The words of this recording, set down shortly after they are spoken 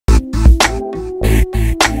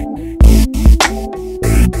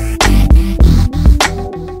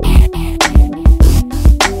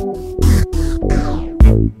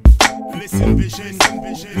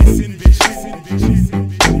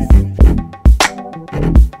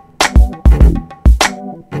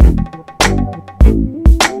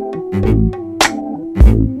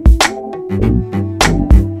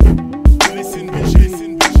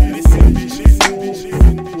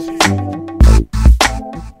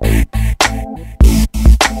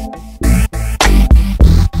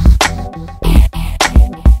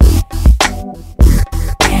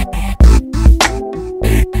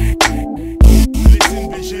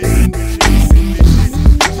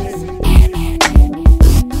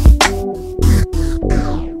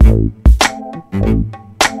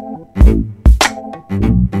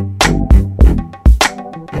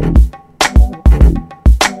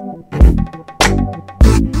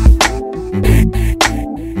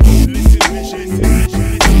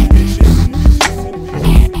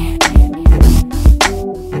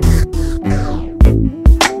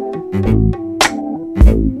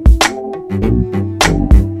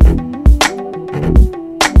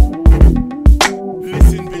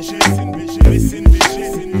Listen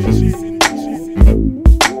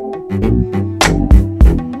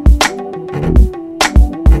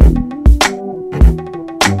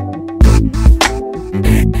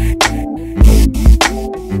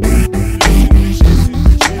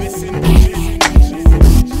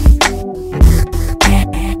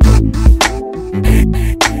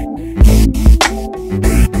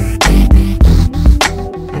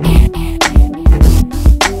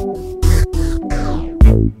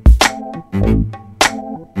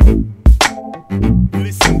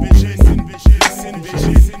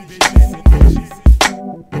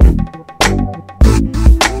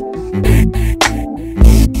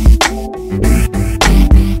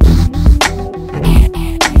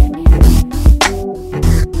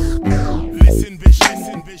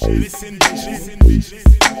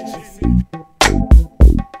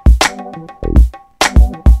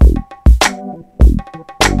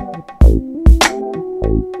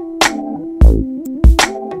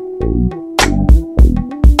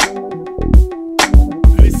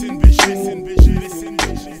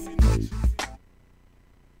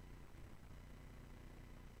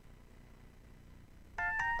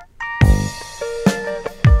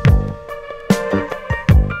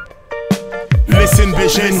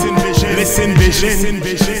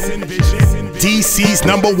Vision, DC's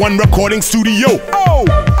 #1 recording studio.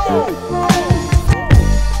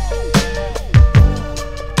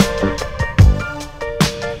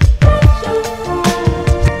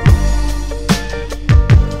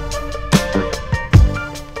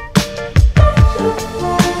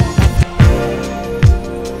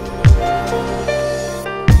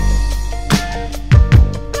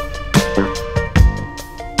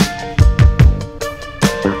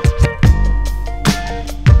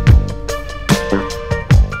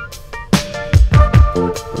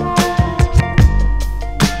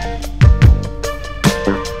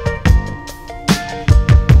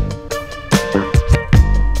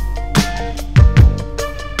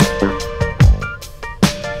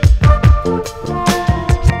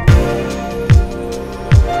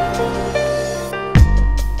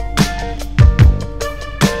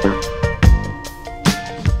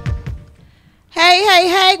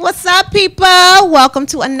 Hey, what's up, people? Welcome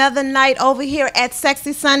to another night over here at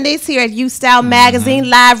Sexy Sundays here at U-Style Magazine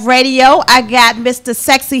Live Radio. I got Mr.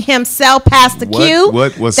 Sexy himself, Pastor Q.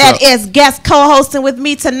 What's that up? That is guest co-hosting with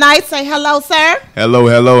me tonight. Say hello, sir.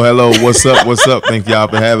 Hello. What's up? Thank y'all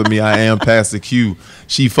for having me. I am Pastor Q.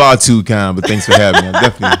 She far too kind, but thanks for having me. I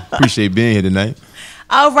definitely appreciate being here tonight.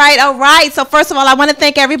 All right. So first of all, I want to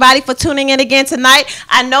thank everybody for tuning in again tonight.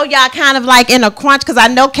 I know y'all kind of like in a crunch because I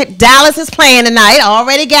know Dallas is playing tonight. I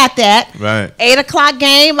already got that. Right. 8 o'clock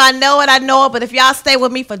game. I know it. But if y'all stay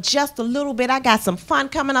with me for just a little bit, I got some fun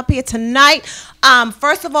coming up here tonight.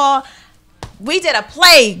 First of all, we did a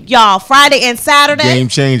play, y'all, Friday and Saturday. Game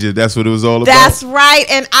changer. That's what it was all about. That's right.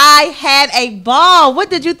 And I had a ball. What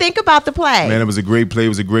did you think about the play? Man, it was a great play. It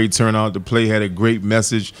was a great turnout. The play had a great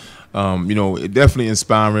message. It definitely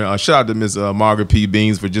inspiring. Shout out to Miss Margaret P.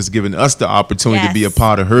 Beans for just giving us the opportunity to be a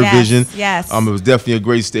part of her vision. Yes. It was definitely a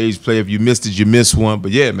great stage play. If you missed it, you missed one.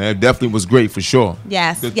 But yeah, man, it definitely was great for sure.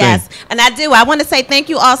 Yes. And I want to say thank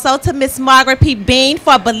you also to Miss Margaret P. Bean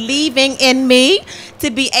for believing in me to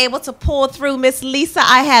be able to pull through. Miss Lisa,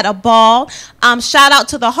 I had a ball. Shout out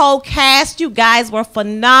to the whole cast. You guys were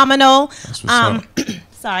phenomenal. That's what's up.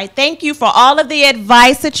 Sorry. Thank you for all of the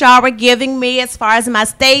advice that y'all were giving me as far as my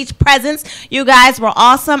stage presence. You guys were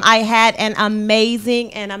awesome. I had an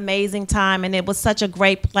amazing time, and it was such a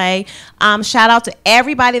great play. Shout out to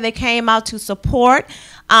everybody that came out to support.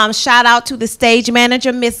 Shout out to the stage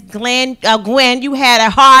manager, Miss Gwen. You had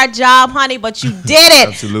a hard job, honey, but you did it.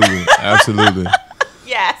 Absolutely.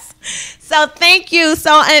 Yes. So thank you.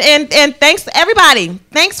 And thanks to everybody.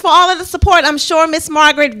 Thanks for all of the support. I'm sure Miss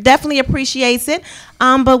Margaret definitely appreciates it.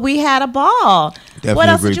 But we had a ball. Definitely what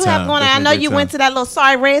else did you have going on? I know you went to that little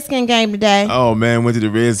sorry Redskin game today. Oh man, went to the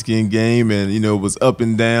Redskin game and it was up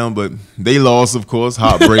and down, but they lost, of course,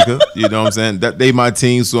 heartbreaker. You know what I'm saying? That they my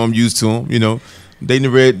team, so I'm used to them.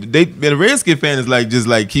 The Redskin fan is just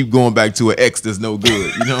keep going back to an ex that's no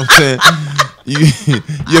good. You know what I'm saying? You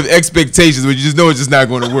have expectations, but you just know it's just not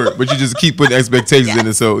going to work. But you just keep putting expectations in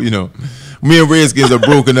it. So me and Redskins are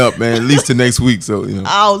broken up, man. At least to next week. So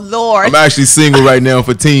Oh Lord. I'm actually single right now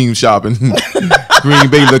for team shopping. Green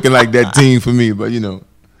Bay looking like that team for me, but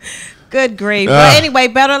Good grief. Well, anyway,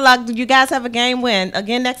 better luck. Do you guys have a game win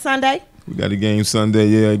again next Sunday? We got a game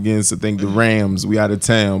Sunday, against I think the Rams. We out of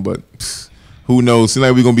town, but who knows? Seems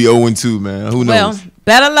like we're gonna be 0-2, man. Who knows? Well,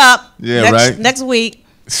 better luck. Yeah, right. Next week.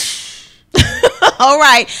 All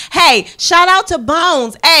right. Hey, shout out to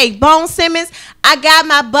Bones. Hey, Bones Simmons, I got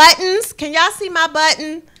my buttons. Can y'all see my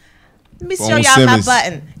button? Let me show Bones y'all Simmons. my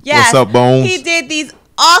button. Yes. What's up, Bones? He did these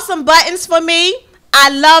awesome buttons for me. I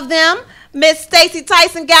love them. Miss Stacy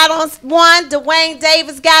Tyson got on one, Dwayne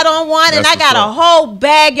Davis got on one, and That's I got what's a up. whole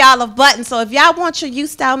bag, y'all, of buttons. So if y'all want your U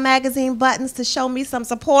Style magazine buttons to show me some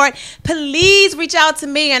support, please reach out to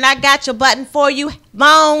me, and I got your button for you.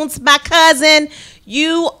 Bones, my cousin,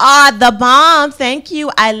 you are the bomb. Thank you.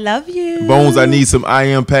 I love you. Bones, I need some I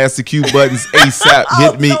am Pastor Q buttons ASAP.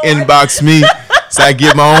 Oh, Hit me, Lord. inbox me, so I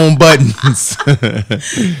get my own buttons.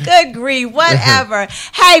 Good grief, whatever.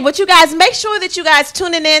 Hey, but you guys, make sure that you guys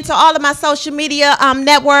tuning in to all of my social media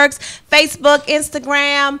networks, Facebook,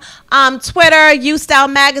 Instagram, Twitter, U Style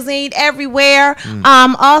Magazine, everywhere.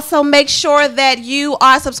 Also, make sure that you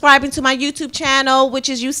are subscribing to my YouTube channel, which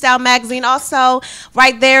is U Style Magazine. Also,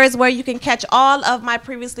 right there is where you can catch all of my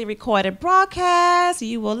previously recorded broadcasts.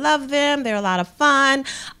 You will love them. They're a lot of fun.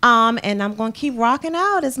 And I'm going to keep rocking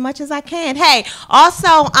out as much as I can. Hey,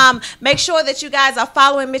 also, make sure that you guys are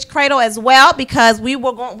following Mitch Cradle as well, because we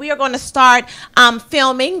are going to start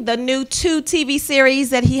filming the new 2 TV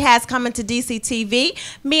series that he has coming to DC TV.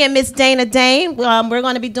 Me and Miss Dana Dane, we're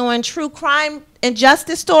going to be doing true crime and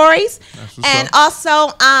justice stories, and also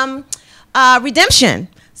redemption.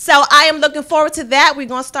 So I am looking forward to that. We're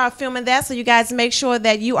going to start filming that, so you guys make sure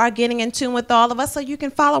that you are getting in tune with all of us so you can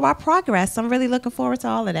follow our progress. I'm really looking forward to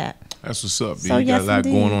all of that. That's what's up, B. So, You got yes, a lot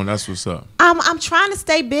indeed. going on. That's what's up. I'm trying to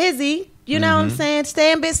stay busy. You know what I'm saying?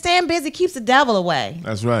 Staying busy keeps the devil away.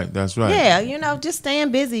 That's right. That's right. Yeah, just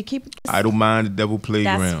staying busy. Keep Idle mind, the devil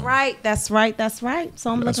playground. That's right. That's right. So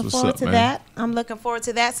I'm That's looking what's forward up, to man. that. I'm looking forward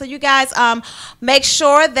to that. So you guys, make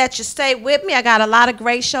sure that you stay with me. I got a lot of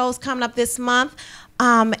great shows coming up this month.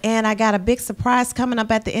 And I got a big surprise coming up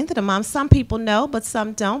at the end of the month. Some people know, but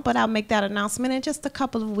some don't. But I'll make that announcement in just a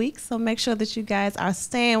couple of weeks. So make sure that you guys are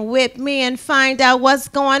staying with me and find out what's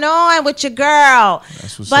going on with your girl.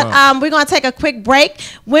 That's what's But up. we're going to take a quick break.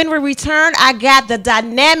 When we return, I got the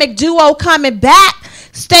dynamic duo coming back.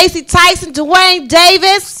 Stacy Tyson, Dwayne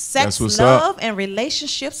Davis, Sex, That's what's Love, and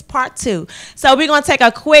Relationships Part 2. So we're going to take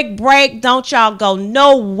a quick break. Don't y'all go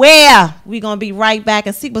nowhere. We're going to be right back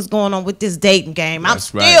and see what's going on with this dating game.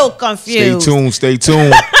 That's I'm right. still confused. Stay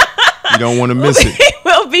tuned. You don't want to miss it.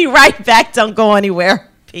 We'll be right back. Don't go anywhere.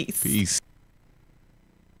 Peace. Peace.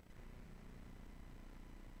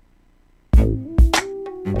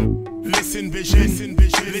 Listen vision,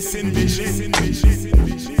 listen vision,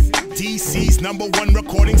 DC's #1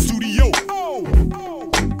 recording studio.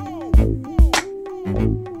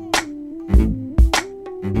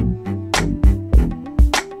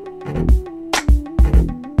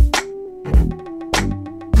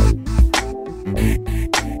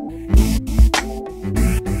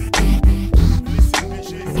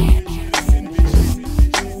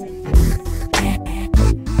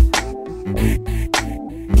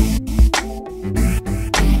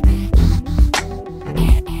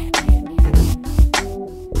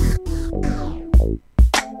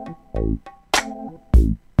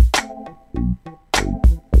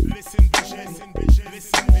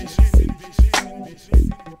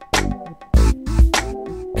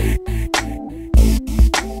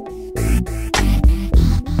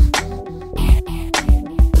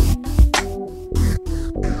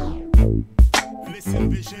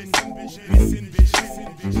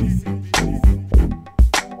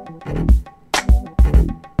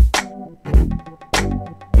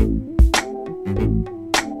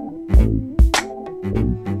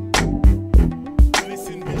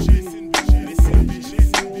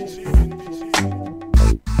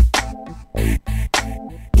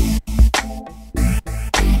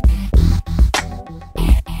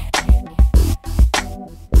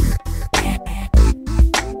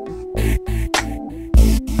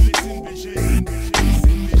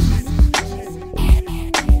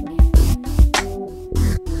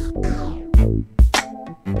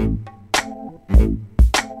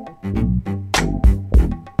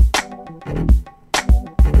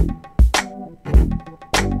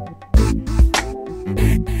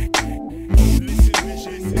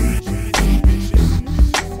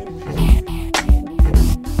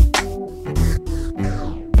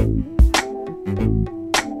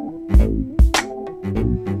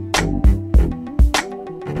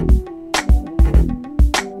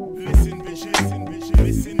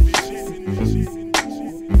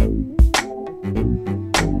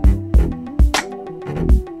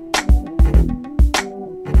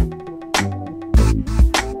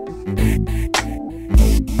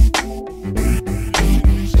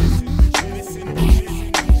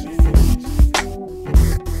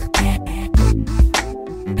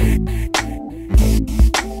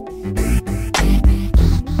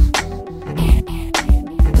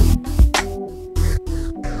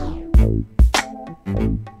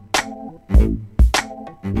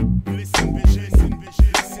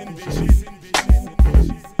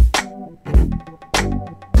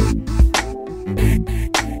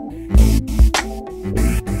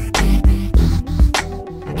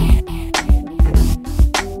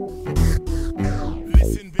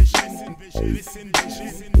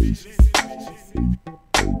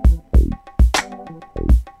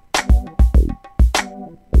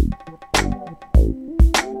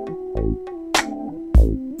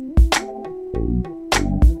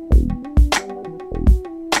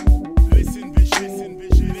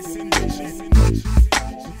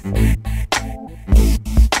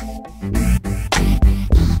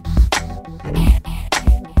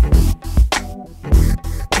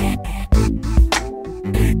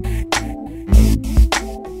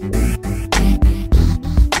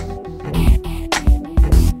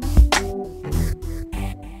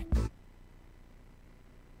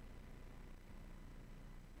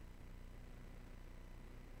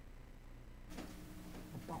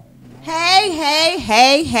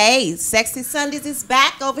 hey. Sexy Sundays is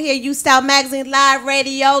back over here. You Style Magazine Live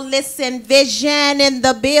Radio. Listen, Vision in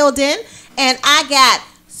the building. And I got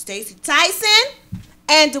Stacey Tyson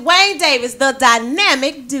and Dwayne Davis, the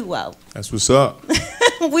dynamic duo. That's what's up.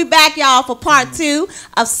 We back, y'all, for part 2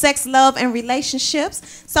 of Sex, Love, and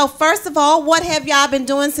Relationships. So first of all, what have y'all been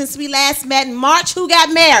doing since we last met in March? Who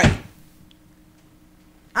got married?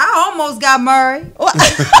 I almost got married. What?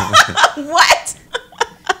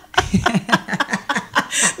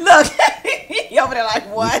 Look, you over there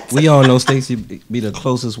like, what? We all know Stacey be the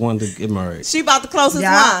closest one to get married. She about the closest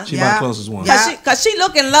Yeah. one. She about the closest one. Yeah. Cause she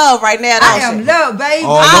look in love right now, I don't am she? love, baby.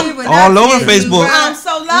 All over Facebook. I'm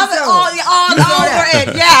so loving You saw all You saw over that.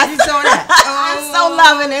 it. Yeah. You saw that? I'm so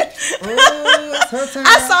loving it. Oh, it's her turn.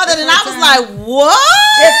 I saw that and I was like, what?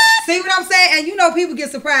 See what I'm saying? And you know, people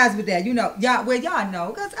get surprised with that. You know, y'all know.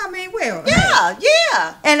 Because, I mean, well.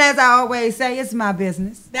 Yeah. And as I always say, it's my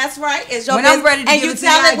business. That's right. It's your When business. I'm ready to and give you it to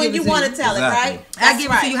tell you, I it when give it you to want you. to tell it, Exactly. right? I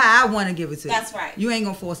give it to you how I want to give it to you. That's right. You ain't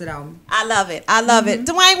going to force it on me. I love it. I love it.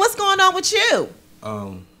 Dwayne, what's going on with you?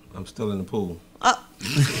 I'm still in the pool. Yeah,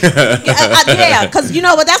 because you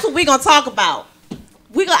know what? That's what we're gonna talk about.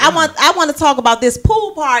 I want to talk about this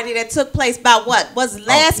pool party that took place about what was it,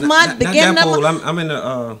 last month, beginning not that of pool. month. I'm in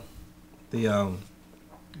the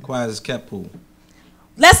quiet as kept pool.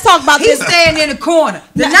 Let's talk about He's this. staying in the corner.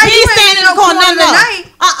 He's Tonight, you ain't standing in the corner. No, tonight.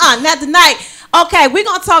 not tonight. Okay, we're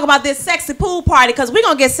gonna talk about this sexy pool party because we're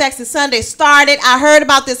gonna get Sexy Sunday started. I heard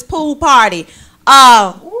about this pool party.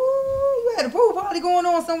 Ooh, you had a pool party going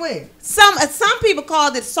on somewhere. Some people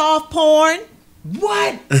called it soft porn.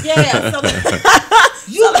 What? Yeah, so,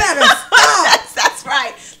 You better stop. that's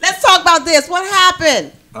right. Let's talk about this. What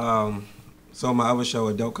happened? So my other show,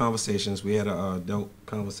 Adult Conversations, we had a adult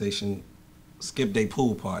conversation skip day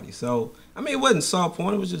pool party. So I mean, it wasn't soft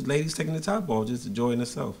porn. It was just ladies taking the top off, just enjoying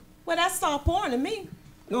themselves. Well, that's soft porn to me.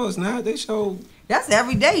 No, it's not. They show. That's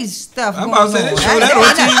everyday stuff I'm going about to say, on. they show that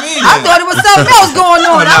on TV. I thought it was something else going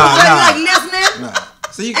on. I was nah. like listening. Nah.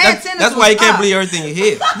 See, Antennas that's why you was can't up. believe everything you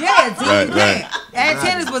hear. Yeah, see, Right, you right. can't.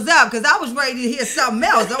 Antennas was up because I was ready to hear something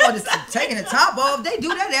else. I was taking the top off. They do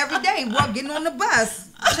that every day. Walk getting on the bus.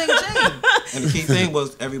 Ching ching. And the key thing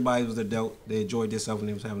was everybody was adult. They enjoyed themselves and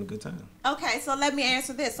they was having a good time. Okay, so let me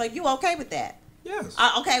answer this. So you okay with that? Yes.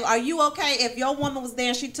 Okay, are you okay if your woman was there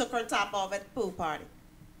and she took her top off at the pool party?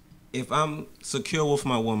 If I'm secure with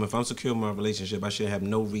my woman, if I'm secure in my relationship, I should have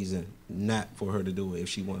no reason not for her to do it if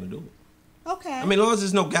she want to do it. Okay. I mean, as long as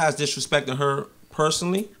there's no guys disrespecting her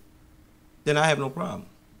personally, then I have no problem.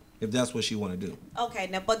 If that's what she want to do. Okay,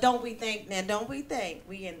 now, but don't we think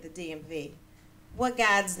we in the DMV? What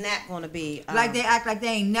guy's not going to be? Like they act like they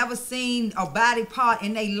ain't never seen a body part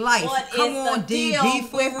in their life. What Come is on, the deal DB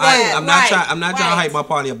for with real. that? I'm not Right, trying. I'm not trying right. to hype my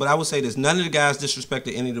party up, but I would say this: none of the guys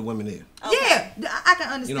disrespected any of the women there. Okay. Yeah, I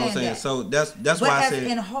can understand You know what I'm saying? that. So that's But why I as said.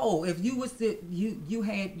 in whole, if you was to you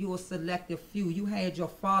had your selective few, you had your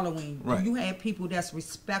following, Right. you had people that's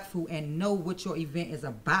respectful and know what your event is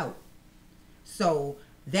about. So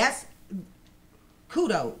that's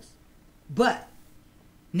kudos. But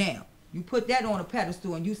now you put that on a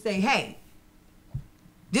pedestal and you say, hey,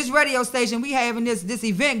 this radio station, we having this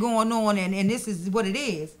event going on and this is what it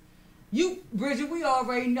is. You, Bridget, we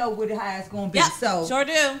already know how it's gonna be. Yeah, So sure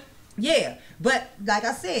do. yeah, but like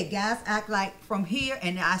I said, guys act like from here,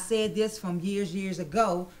 and I said this from years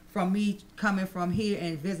ago, from me coming from here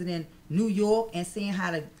and visiting New York and seeing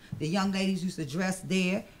how the young ladies used to dress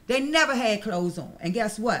there. They never had clothes on. And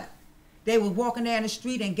guess what? They were walking down the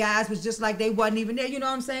street and guys was just like they wasn't even there, you know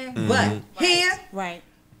what I'm saying? But here, Right.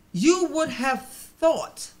 you would have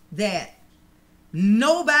thought that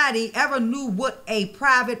nobody ever knew what a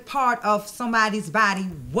private part of somebody's body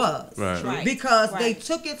was. Right. Right. Because they Right.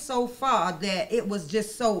 took it so far that it was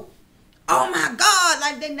just so, oh my God,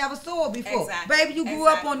 like they never saw it before. Exactly. Baby, you grew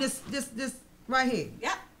up on this right here.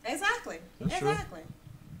 Yep. Exactly. That's true. Exactly.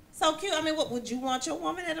 So cute. I mean, what would you want your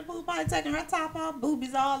woman at a pool party taking her top off,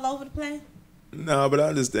 boobies all over the place? No, but I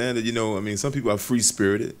understand that, I mean, some people are free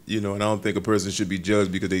spirited, and I don't think a person should be judged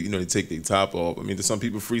because they take their top off. I mean, there's some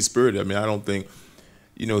people free spirited. I mean, I don't think,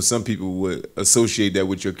 some people would associate that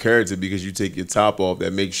with your character because you take your top off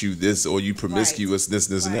that makes you this or you promiscuous, this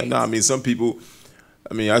and that. Right. No, I mean, some people,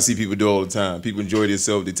 I see people do it all the time. People enjoy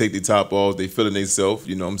themselves. They take their top off. They feeling themselves.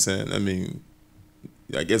 You know what I'm saying? I mean,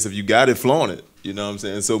 I guess if you got it, flaunt it. You know what I'm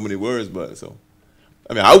saying? In so many words, but so.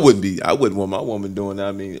 I mean, I wouldn't want my woman doing that.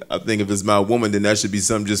 I mean, I think if it's my woman, then that should be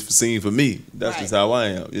something just seen for me. That's Right. just how I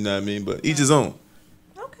am. You know what I mean? But each his own.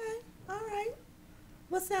 Okay. All right.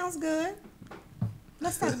 Well, sounds good.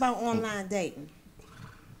 Let's talk about online dating.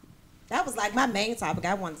 That was like my main topic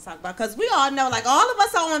I wanted to talk about, because we all know, like, all of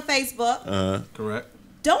us are on Facebook. Correct.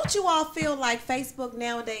 Don't you all feel like Facebook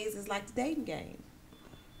nowadays is like the dating game?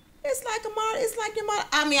 It's like it's like your mother.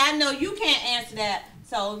 I mean, I know you can't answer that,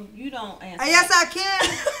 so you don't answer. Yes, I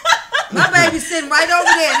can. My baby's sitting right over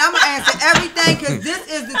there, and I'm gonna answer everything, because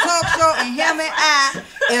this is the talk show, and him and I.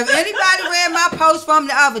 If anybody read my post from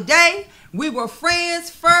the other day, we were friends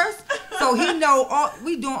first, so he know all.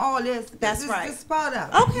 We doing all this. That's right. This part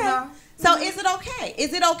of it. Okay. You know? So is it okay?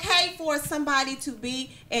 Is it okay for somebody to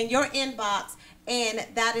be in your inbox and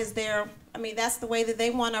that is their, I mean, that's the way that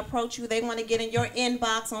they want to approach you. They want to get in your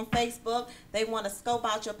inbox on Facebook. They want to scope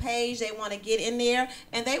out your page. They want to get in there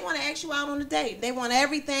and they want to ask you out on a date. They want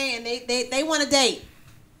everything and they want to date.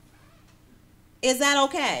 Is that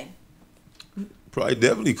okay? Probably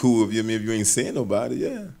definitely cool if you ain't seeing nobody,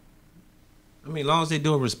 yeah. I mean, as long as they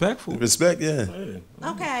do it respectful. Respect, yeah.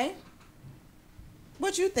 Okay.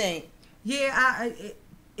 What you think? Yeah, I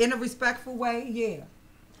in a respectful way, yeah.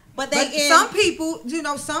 But some people,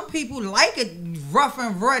 some people like it rough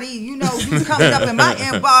and ruddy. You coming up in my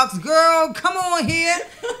inbox, girl, come on here,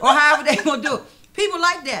 or however they gonna do it. People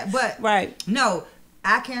like that, but right. No,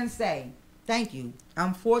 I can say thank you.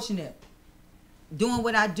 I'm fortunate doing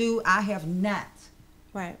what I do. I have not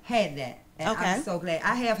had that. And okay. I'm so glad.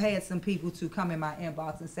 I have had some people to come in my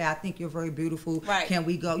inbox and say, I think you're very beautiful. Right. Can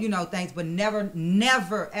we go? Thanks, but never,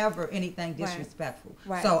 ever anything disrespectful.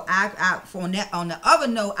 Right. So on the other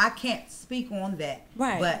note, I can't speak on that.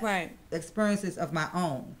 Right. But experiences of my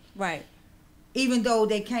own. Right. Even though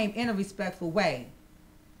they came in a respectful way,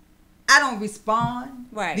 I don't respond.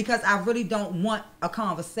 Right. Because I really don't want a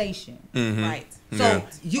conversation. Mm-hmm. Right. So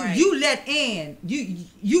you let in,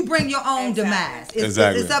 you bring your own demise. It's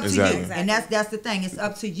up to you. And that's the thing. It's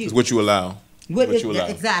up to you. It's what you allow.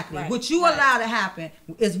 Exactly. Right. What you allow to happen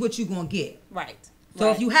is what you're gonna get. Right.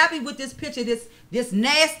 So if you happy with this picture, this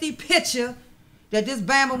nasty picture that this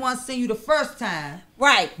Bama wants to send you the first time.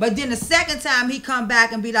 Right. But then the second time he come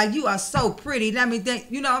back and be like, you are so pretty. Let me think,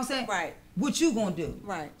 you know what I'm saying? Right. What you gonna do?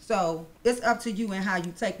 Right. So it's up to you and how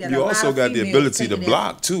you take that. You also got the ability to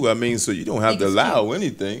block too. I mean, so you don't have to allow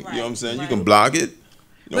anything. Right. You know what I'm saying? Right. You can block it.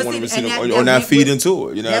 You don't want to see them or not feed into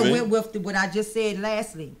it. You know what I mean? That went with what I just said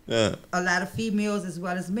lastly. Yeah. A lot of females as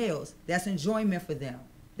well as males. That's enjoyment for them.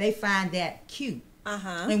 They find that cute.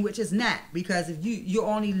 And which is not, because if you're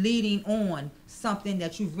only leading on something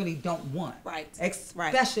that you really don't want. Right.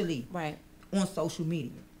 Especially on social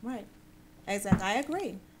media. Right. Exactly. I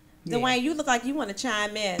agree. Dwayne, you look like you want to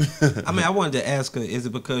chime in. I mean, I wanted to ask her, is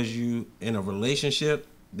it because you in a relationship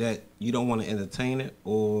that you don't want to entertain it,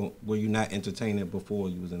 or were you not entertaining it before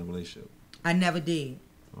you was in a relationship? I never did.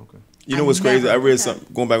 Okay. You know what's crazy? I read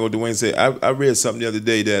something, going back on what Dwayne said, I read something the other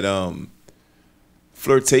day that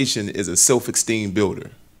flirtation is a self-esteem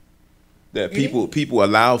builder. That people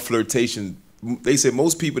allow flirtation. They say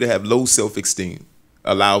most people that have low self-esteem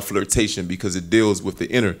allow flirtation because it deals with the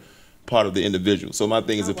inner part of the individual. So my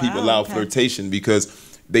thing is people allow flirtation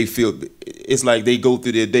because they feel it's like they go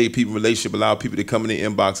through their day, people in relationship allow people to come in the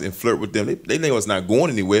inbox and flirt with them. They know it's not going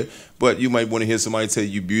anywhere, but you might want to hear somebody tell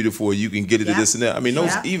you beautiful, or you can get it to this and that. I mean,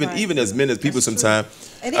 even as men, as people sometimes,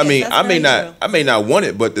 I mean, I may not want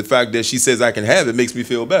it, but the fact that she says I can have it makes me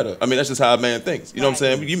feel better. I mean, that's just how a man thinks. You know what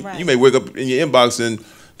I'm saying? You may wake up in your inbox and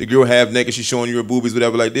the girl half naked, she's showing you her boobies,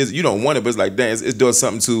 whatever like this. You don't want it, but it's like, damn, it does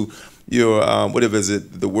something to your whatever is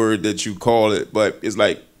it, the word that you call it, but it's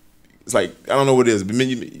like I don't know what it is, but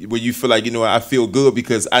where you feel like, I feel good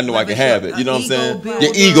because I know I can have it. You know what I'm saying?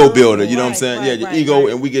 Your ego builder. You know what I'm saying? Yeah, your ego,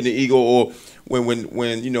 and we get the ego. Or when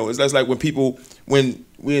it's like when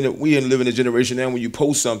we live in a generation now, when you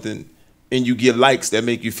post something and you get likes that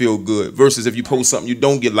make you feel good, versus if you post something you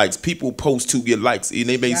don't get likes. People post to get likes, and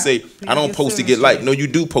they may say, I don't post to get likes. No, you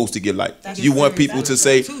do post to get likes. You want people to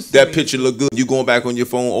say that picture look good. You going back on your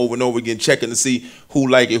phone over and over again, checking to see who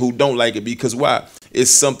like it, who don't like it, because why? It's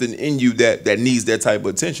something in you that needs that type of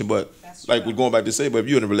attention. But like we're going back to say, but if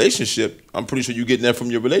you're in a relationship, I'm pretty sure you're getting that from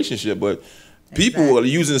your relationship. But people are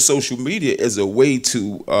using social media as a way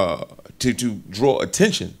to draw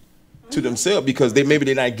attention to themselves, because maybe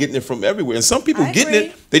they're not getting it from everywhere. And some people getting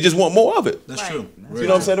it, they just want more of it. That's true. You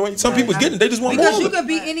know what I'm saying? Some people getting it, they just want more of it. Because you can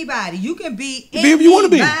be anybody. You can be if you want to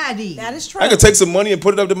be. That is true. I can take some money and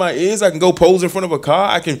put it up to my ears. I can go pose in front of a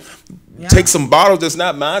car. I can take some bottles that's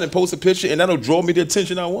not mine and post a picture, and that'll draw me the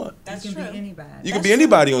attention I want. You can be anybody. You can be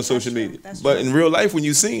anybody on social media. But in real life, when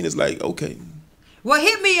you're seen, it's like, okay. Well,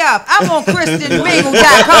 hit me up. I'm on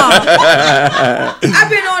ChristianMingle.com. I've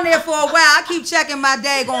been on there for a while. I keep checking my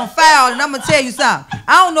daggone file, and I'm going to tell you something.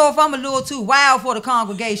 I don't know if I'm a little too wild for the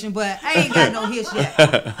congregation, but I ain't got no hits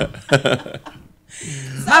yet.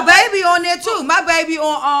 My baby on there too. My baby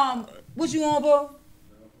on what you on, bro?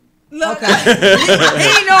 Look, Okay.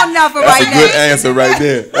 he ain't on nothing That's right a good now. answer right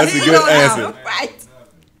there. That's a He good don't know. answer. right.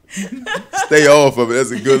 Stay off of it.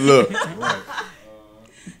 That's a good look.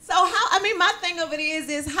 So my thing of it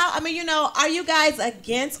is how, are you guys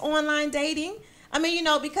against online dating?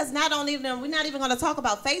 Because not only, we're not even going to talk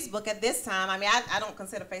about Facebook at this time. I don't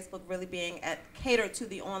consider Facebook really being catered to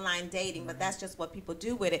the online dating, but that's just what people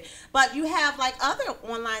do with it. But you have like other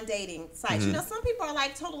online dating sites. Mm-hmm. Some people are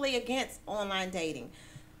like totally against online dating.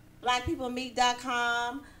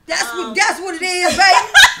 BlackPeopleMeet.com. That's what it is, baby.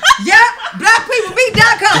 Yeah,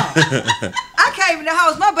 blackpeoplemeet.com. I came in the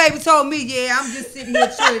house. My baby told me, "Yeah, I'm just sitting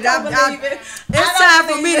here chilling. It's time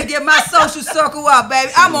for me to get my social circle up,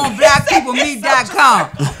 baby. I'm on blackpeoplemeet.com."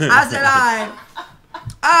 I said,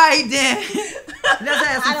 "All right, then. Let's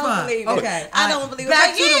have some fun." Believe it. Okay, I don't believe it.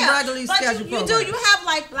 Back But to the regularly but scheduled you program. do. You have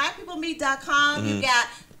like BlackPeopleMeet.com. You got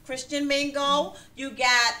Christian Mingle. You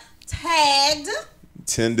got Tagged.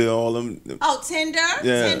 Tinder, all them. Oh, Tinder.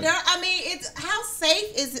 Yeah. Tinder. It's how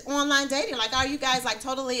safe is online dating? Like, are you guys like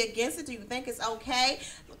totally against it? Do you think it's okay?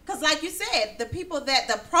 Because, like you said, the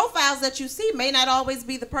profiles that you see may not always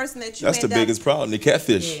be the person that you. That's the biggest problem. The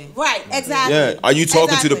catfish. Yeah. Right. Exactly. Yeah. Are you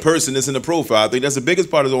talking to the Exactly. person that's in the profile? I think that's the biggest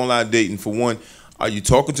part of online dating. For one, are you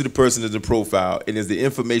talking to the person that's in the profile, and is the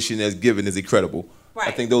information that's given, is it credible? I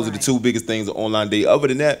Right. think those are the two biggest things of online dating. Other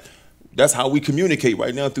than that, that's how we communicate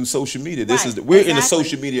right now through social media. We're in the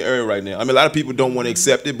social media era right now. A lot of people don't want to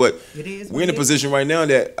accept it, but It is we're in a what it position right now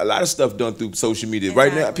that a lot of stuff done through social media.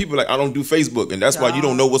 Right now, Exactly. people are like, I don't do Facebook, and that's why you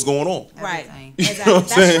don't know what's going on. Right. Everything. Exactly. know what I'm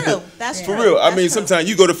saying? That's true. That's For true. real. That's true. Sometimes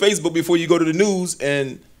you go to Facebook before you go to the news,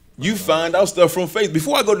 and you find out stuff from Facebook.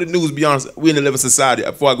 Before I go to the news, be honest, we're in a living society.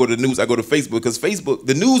 Before I go to the news, I go to Facebook, because Facebook,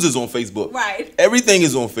 the news is on Facebook. Right. Everything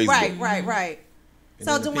is on Facebook. Right.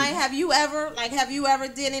 So, Dwayne, have you ever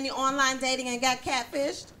did any online dating and got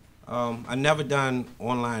catfished? I never done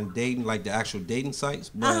online dating, like the actual dating sites,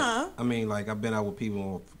 but I've been out with people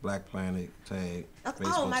on Black Planet, Tag,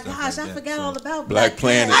 Facebook, Oh my stuff gosh, like I that. forgot So, all about Black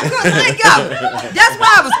Planet. I couldn't think of it. That's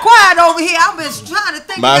why I was quiet over here. I've been trying to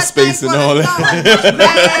think of that MySpace thing and for all the that. longest.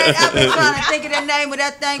 Man, I've been trying to think of the name of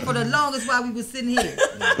that thing for the longest while we was sitting here.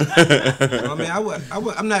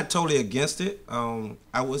 I'm not totally against it.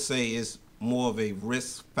 I would say it's more of a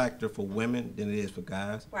risk factor for women than it is for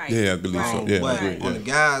guys. Right. Yeah, I believe so. Yeah, but I agree, on yeah. the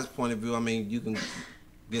guy's point of view, you can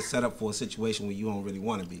get set up for a situation where you don't really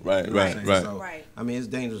want to be. Right, You know what I'm right, saying? right. So, Right. it's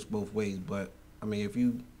dangerous both ways. But if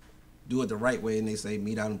you do it the right way, and they say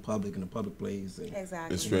meet out in public, in a public place, and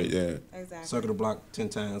Exactly. It's straight, yeah. Exactly. circle the block 10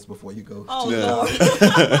 times before you go. Oh, Yeah. Lord.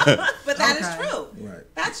 But that is Okay. true. Right.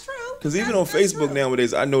 That's true. Because even on That's Facebook true.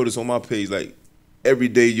 nowadays, I notice on my page, like, every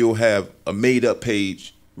day you'll have a made-up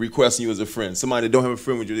page requesting you as a friend. Somebody that don't have a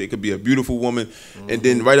friend with you, it could be a beautiful woman, and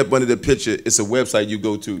then right up under the picture, it's a website you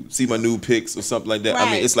go to, see my new pics or something like that.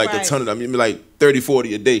 Right, it's like a right. ton of them. Like 30,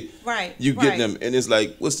 40 a day. Right, You right. get them, and it's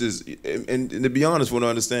like, what's this? And to be honest, what I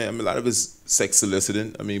understand, a lot of it's sex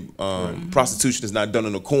soliciting. Prostitution is not done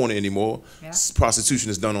in a corner anymore. Yeah. Prostitution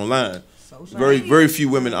is done online. Social Very few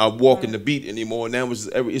women are walking the beat anymore. Now it's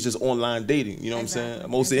just online dating. You know what I'm saying?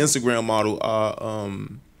 Exactly. Most of the Instagram model are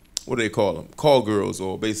what do they call them? Call girls,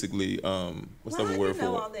 or basically what's Well, the how word you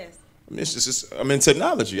know for all it? this? It's just I'm in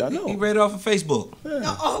technology. I He know. read it off of Facebook.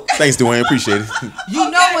 Oh, okay. Thanks, Dwayne. Appreciate it.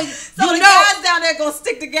 You know when So you the know guys down there gonna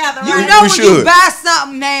stick together, you right? know We when should. you buy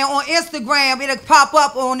something now on Instagram, it'll pop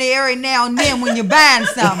up on there every now and then when you're buying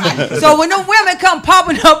something. So when them women come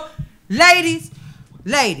popping up, ladies,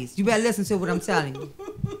 you better listen to what I'm telling you.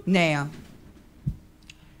 Now,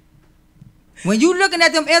 when you looking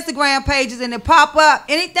at them Instagram pages and it pop up,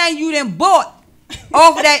 anything you done bought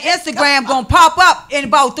over that Instagram gonna pop up in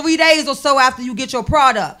about 3 days or so after you get your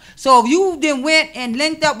product. So if you then went and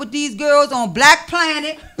linked up with these girls on Black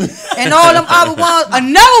Planet and all them other ones,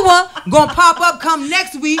 another one gonna pop up come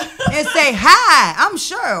next week and say, hi, I'm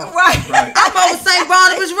Cheryl. Right. I'm over St.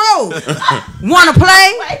 Barnabas Road. Wanna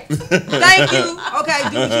play? Thank you. Okay,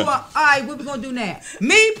 do what you want. All right, what we gonna do now?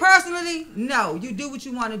 Me personally, no. You do what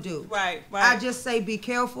you want to do. Right. I just say be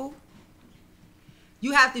careful.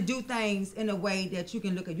 You have to do things in a way that you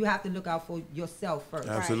can look at. You have to look out for yourself first.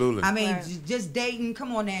 Absolutely. I mean, Right. just dating.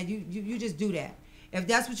 Come on now, you just do that. If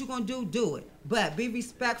that's what you're gonna do, do it. But be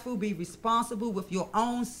respectful, be responsible with your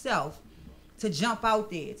own self to jump out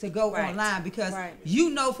there, to go Right. online, because Right. you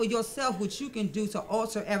know for yourself what you can do to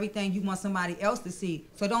alter everything you want somebody else to see.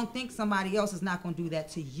 So don't think somebody else is not gonna do that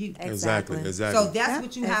to you. Exactly. Exactly. So that's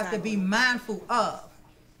what you have to be Exactly. mindful of.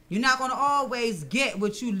 You're not gonna always get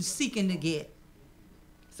what you're seeking to get.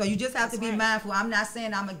 So you just have to be mindful. I'm not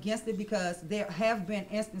saying I'm against it, because there have been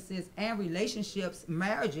instances and relationships,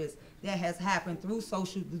 marriages that has happened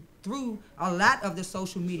through a lot of the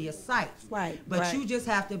social media sites. Right. But you just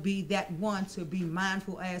have to be that one to be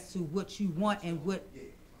mindful as to what you want and what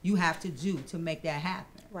you have to do to make that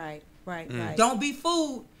happen. Right. Right. Don't be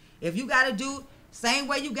fooled. If you got to do same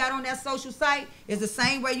way you got on that social site is the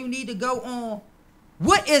same way you need to go on.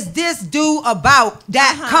 What is this do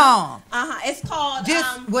about.com? It's called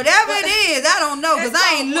Just whatever it is, I don't know, because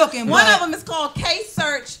I ain't looking. One of them is called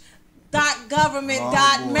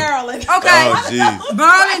ksearch.government.maryland. Okay. Oh, geez.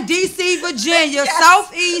 Maryland, D.C., Virginia,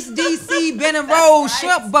 Southeast D.C., Benton Road,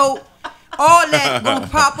 Shrimp Boat, all that gonna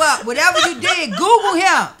pop up. Whatever you did, Google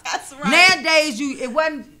him. That's right. Nowadays, it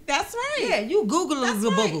wasn't. That's right. Yeah, you Googleable.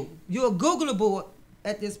 That's right. You're Googleable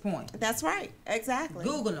at this point. That's right. Exactly.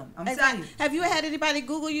 Google them. I'm Exactly. telling you. Have you had anybody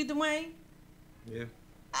Google you, Dwayne? Yeah.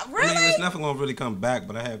 Really? I mean, it's nothing gonna really come back,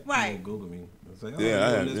 but I have Right. people Google me. Say, oh, Yeah, I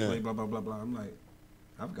I'm have, doing this yeah. way, blah blah blah blah. I'm like,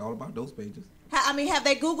 I've got all about those pages. I mean, have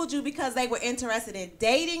they Googled you because they were interested in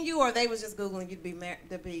dating you, or they was just Googling you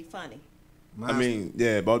to be funny? I mean,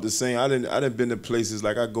 yeah, about the same. I didn't been to places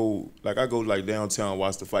like I go downtown,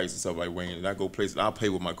 watch the fights and stuff like Wayne, and I go places. I pay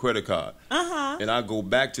with my credit card, and I go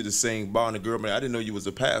back to the same bar, and the girl, man, I didn't know you was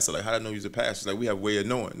a pastor. Like, how did I know you was a pastor? She's like, we have a way of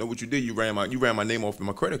knowing. Know what you did? You ran my name off of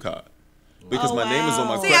my credit card. Because my name is on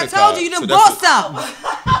my See, credit I card. told you So done that's bought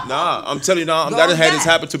something. Nah, I'm telling you now, Go I done had back. this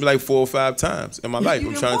happen to me like 4 or 5 times in my life. You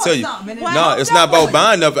I'm done trying to bought tell you. something, and Well, No, I'm it's not about telling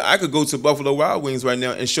buying nothing. I could go to Buffalo Wild Wings right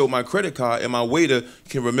now and show my credit card, and my waiter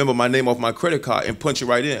can remember my name off my credit card and punch it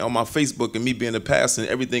right in on my Facebook, and me being a pastor, and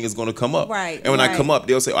everything is going to come up. Right, And when I right. come up,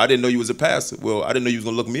 they'll say, oh, I didn't know you was a pastor. Well, I didn't know you was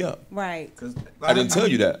going to look me up. Right. I didn't tell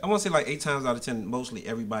you that. I want to say like 8 times out of 10, mostly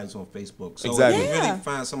everybody's on Facebook. So Exactly. if you Yeah. really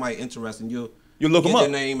find somebody interesting, You look get them their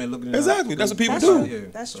up. name and look it Exactly. up. That's what people That's do. true. Yeah,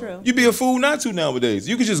 That's so- true. You'd be a fool not to nowadays.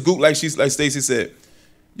 You can just Google, like Stacey said,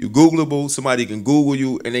 you Googleable, somebody can Google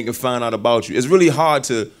you and they can find out about you. It's really hard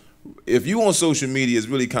to, if you on social media, it's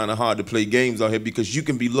really kind of hard to play games out here because you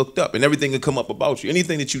can be looked up and everything can come up about you.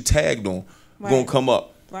 Anything that you tagged on Right. gonna come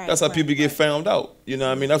up. Right, That's how right, people get found out. You know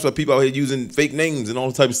what I mean? That's why people out here using fake names and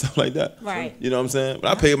all type of stuff like that. Right. You know what I'm saying?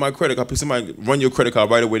 But I pay with my credit card. Somebody run your credit card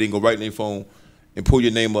right away, they can go right in their phone and pull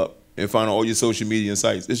your name up and find out all your social media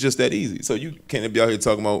sites. It's just that easy. So you can't be out here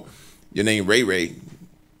talking about your name Ray Ray.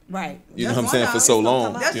 Right. You know That's what I'm saying? one For of so them.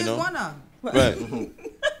 long. That's You just know? one of them. Right.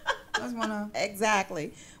 That's one of them.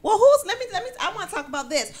 Exactly. Well, who's? Let me. I want to talk about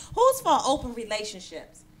this. Who's for open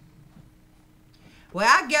relationships? Well,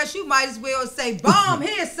 I guess you might as well say bomb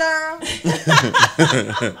here, sir.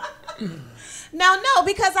 No,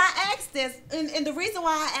 because I asked this, and the reason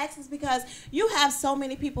why I asked is because you have so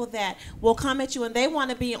many people that will come at you and they want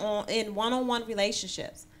to be in one-on-one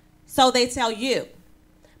relationships. So they tell you.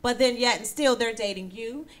 But then yet and still they're dating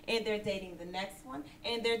you, and they're dating the next one,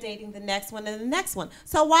 and they're dating the next one and the next one.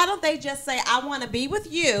 So why don't they just say, I want to be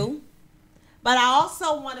with you, but I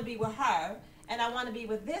also want to be with her, and I want to be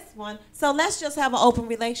with this one. So let's just have an open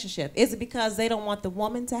relationship. Is it because they don't want the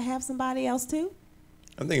woman to have somebody else too?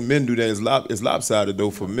 I think men do that. It's lopsided though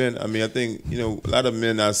for men. I mean, I think, you know, a lot of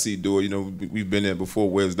men I see do it. You know, we've been there before,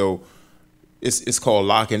 whereas though it's called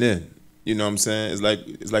locking in. You know what I'm saying? It's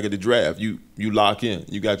like at the draft. You lock in.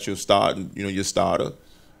 You got your start, you know, your starter.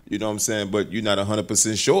 You know what I'm saying? But you're not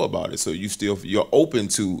 100% sure about it. So you're open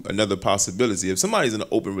to another possibility. If somebody's in an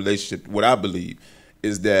open relationship, what I believe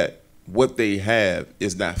is that what they have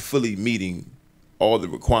is not fully meeting all the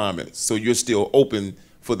requirements. So you're still open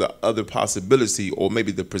for the other possibility, or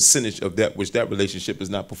maybe the percentage of that which that relationship is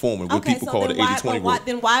not performing. What people call the 80-20 rule.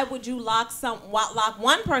 Then why would you lock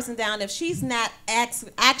one person down if she's not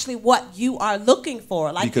actually what you are looking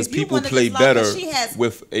for? Like, Because if you people wanna play just lock her, better she has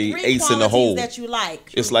with a 3 ace in the qualities hole. that you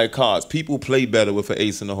like. It's like cards. People play better with an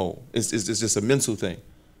ace in the hole. It's just a mental thing.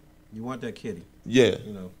 You want that kitty. Yeah.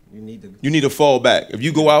 You know, you need to. You need to fall back. If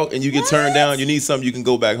you go out and you get turned What? down, you need something you can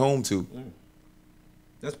go back home to.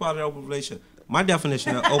 That's part of the open relationship. My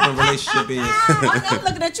definition of open relationship is I'm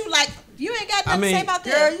looking at you like you ain't got nothing to say about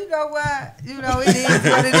Girl, this. you know what? You know, it is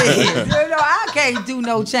what it is. You know, I can't do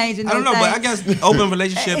no changing. I don't know, but I guess open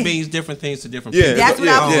relationship means different things to different Yeah. people. That's what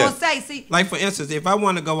I was Yeah. going to say. See, Like for instance, if I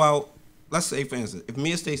want to go out, let's say for instance, if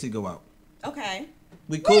me and Stacey go out, Okay.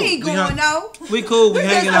 we cool. we ain't going hung- no. We cool. We We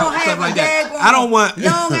just hanging gonna out, have stuff a like that. daggone I don't want.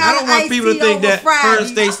 Long I don't want Island people to iced think tea that over her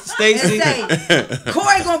and Friday. Stacey. And say,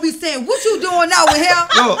 Corey gonna be saying, "What you doing now with him?"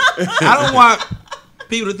 No, I don't want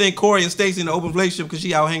people to think Corey and Stacey in an open relationship because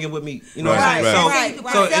she out hanging with me. You know what I'm saying? Right,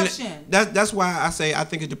 right. So Perception. that's why I say I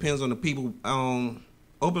think it depends on the people.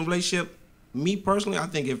 Open relationship. Me personally, I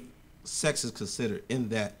think if sex is considered in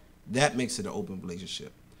that makes it an open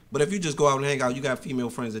relationship. But if you just go out and hang out, you got female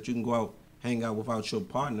friends that you can go out, hang out without your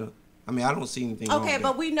partner. I mean, I don't see anything wrong Okay, with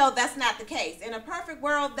but that. we know that's not the case. In a perfect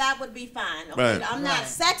world, that would be fine. Okay, Right. I'm not Right.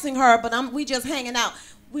 sexing her, but we just hanging out.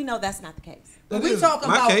 We know that's not the case. That we is talking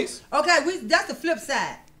my about case. okay. That's the flip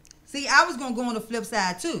side. See, I was gonna go on the flip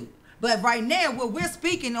side too, but right now, what we're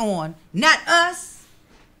speaking on, not us,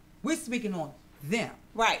 we're speaking on them.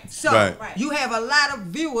 Right. So Right. Right. you have a lot of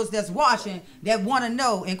viewers that's watching that want to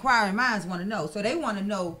know, inquiring minds want to know. So they want to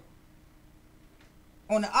know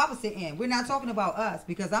on the opposite end. We're not talking about us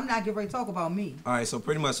because I'm not getting ready to talk about me. All right, so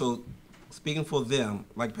pretty much, so speaking for them,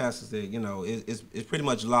 like Pastor said, you know, it's pretty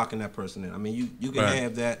much locking that person in. I mean, you can Right.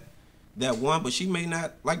 have that one, but she may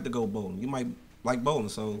not like to go bowling. You might like bowling,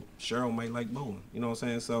 so Cheryl might like bowling. You know what I'm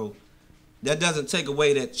saying? So that doesn't take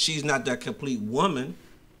away that she's not that complete woman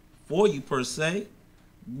for you per se,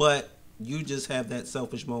 but you just have that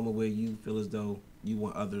selfish moment where you feel as though you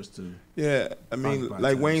want others to. Yeah, I mean, Occupied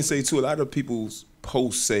like time. Wayne say too, a lot of people's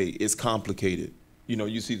posts say it's complicated. You know,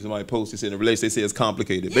 you see somebody post, they say in a relationship, they say it's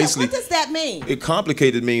complicated. Yeah, Basically, what does that mean? it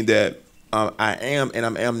complicated mean that I am and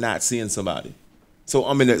I am not seeing somebody. So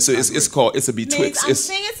I'm in that. So it's called it's a Means betwixt. I'm It's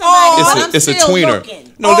seeing somebody, but I'm it's a still tweener.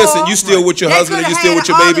 looking. No, listen, you still with your They husband and you coulda still had with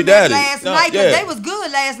your an baby argument daddy. Last No, night 'cause yeah. they was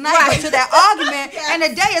good last night, Right. but to that argument, Yes. and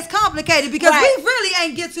the day is complicated because Right. we really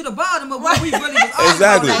ain't get to the bottom of what we really was arguing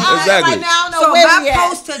Exactly, about last night. exactly. Right now, I don't know So where my we at.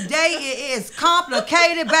 post today is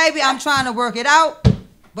complicated, baby. I'm trying to work it out,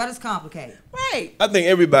 but it's complicated. Right. I think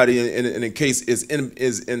everybody in a case is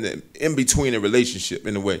in between a relationship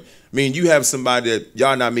in a way. I mean, you have somebody that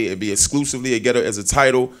y'all not meet be exclusively together as a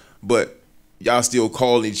title, but y'all still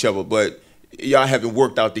calling each other, but y'all haven't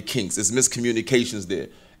worked out the kinks. There's miscommunications there.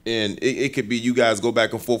 And it could be you guys go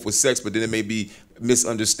back and forth with sex, but then there may be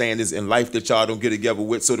misunderstandings in life that y'all don't get together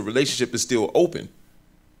with. So the relationship is still open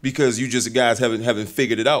because you just guys haven't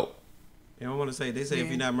figured it out. You know, I want to say, they say if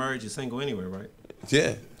you're not married, you're single anyway, right?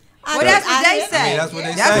 Yeah. Well, that's what they say. I mean, that's what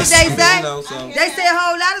they That's say. what they say. You know, so- They say a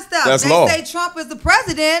whole lot of stuff. That's they law. say Trump is the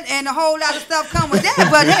president, and a whole lot of stuff come with that.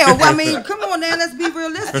 But hell, I mean, come on now, let's be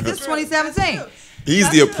realistic. This is 2017. He's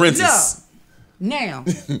the apprentice. Now,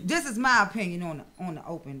 this is my opinion on the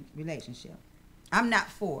open relationship. I'm not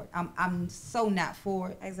for it. I'm so not for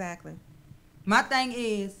it. Exactly. My thing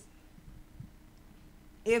is,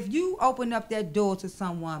 if you open up that door to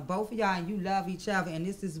someone, both of y'all, and you love each other, and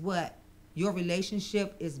this is what your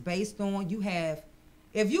relationship is based on, you have,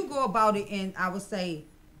 if you go about it in, I would say,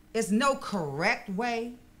 it's no correct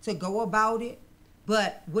way to go about it,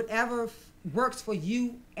 but whatever works for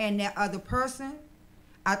you and that other person,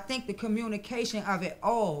 I think the communication of it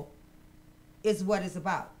all is what it's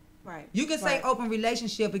about. Right. You can say Right. open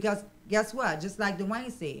relationship because guess what? Just like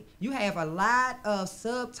Dwayne said, you have a lot of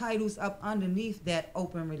subtitles up underneath that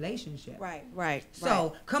open relationship. Right. Right.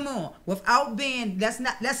 So come on, without being,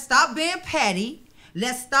 let's stop being petty.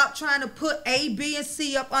 Let's stop trying to put A, B, and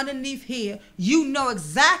C up underneath here. You know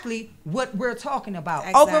exactly what we're talking about.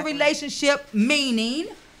 Exactly. Open relationship meaning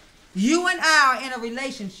you and I are in a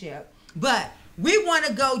relationship, but we want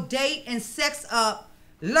to go date and sex up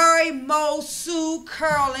Larry, Mo, Sue,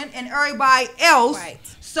 Curlin, and everybody else. Right.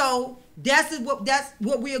 So that's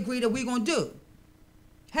what we agree that we're gonna do.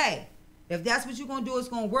 Hey, if that's what you're gonna do, it's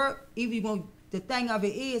gonna work. Either you gonna, the thing of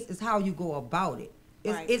it is how you go about it.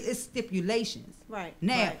 It's, Right. it's stipulations. Right.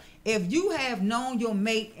 Now, Right. if you have known your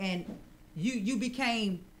mate and you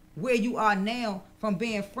became where you are now from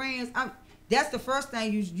being friends, that's the first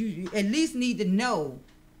thing you at least need to know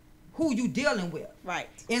who you dealing with. Right.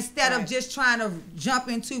 Instead Right. of just trying to jump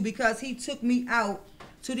into because he took me out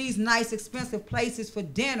to these nice expensive places for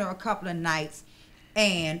dinner a couple of nights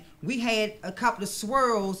and we had a couple of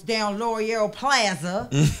swirls down L'Oreal Plaza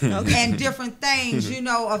and different things, you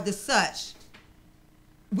know, of the such.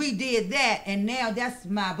 We did that and now that's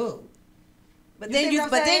my boo. But You then see you, what I'm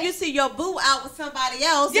but then saying? you see your boo out with somebody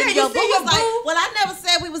else. Yeah, and you your see boo your was like, boo. well, I never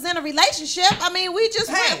said we was in a relationship. I mean, we just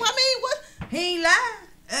Hey. went. I mean, what? He ain't lied.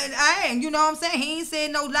 And I ain't, you know what I'm saying? He ain't said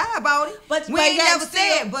no lie about it. But we ain't yet never still,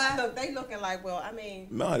 said, but look, they looking like, well, I mean,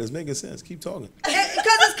 No, it's making sense. Keep talking. because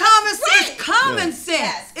it's common sense. Right. It's common Yeah. sense.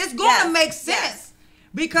 Yes. It's going Yes. to make sense. Yes.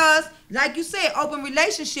 Because, like you said, open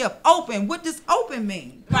relationship, open. What does open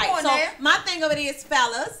mean? Come right. on So now. my thing of it is,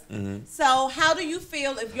 fellas. So how do you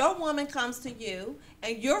feel if your woman comes to you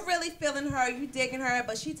and you're really feeling her, you digging her,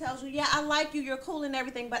 but she tells you, yeah, I like you, you're cool and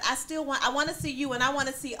everything, but I want to see you and I want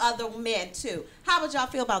to see other men too. How would y'all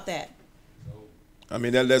feel about that? I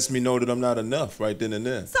mean, that lets me know that I'm not enough right then and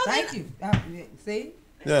there. So Thank then, you. See?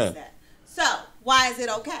 Yeah. So why is it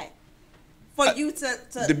okay for you to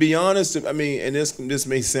To be honest, I mean, and this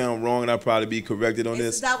may sound wrong, and I'll probably be corrected on it's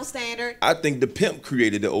this. a double standard? I think the pimp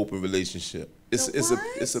created the open relationship.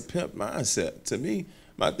 It's a pimp mindset. To me,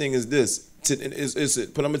 my thing is this.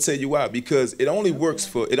 But I'm gonna tell you why. Because it only works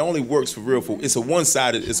for real. It's a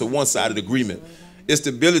one-sided agreement. It's the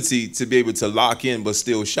ability to be able to lock in but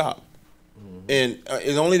still shop. And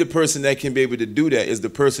only the person that can be able to do that is the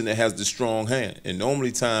person that has the strong hand. And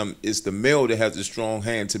normally time it's the male that has the strong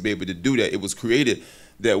hand to be able to do that. It was created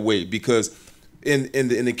that way because in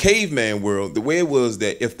the caveman world, the way it was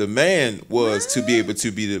that if the man was to be able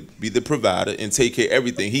to be the provider and take care of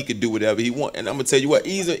everything, he could do whatever he want. And I'm gonna tell you what,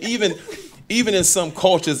 even in some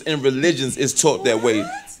cultures and religions, it's taught that way.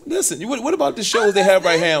 Listen, what about the shows they have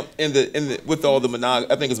right now with all the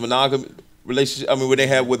I think it's monogamy relationship. I mean,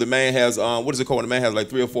 where the man has what is it called? When the man has like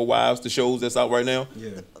 3 or 4 wives. The shows that's out right now.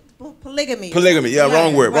 Yeah. Polygamy. Yeah,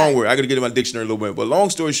 wrong word. I got to get in my dictionary a little bit. But long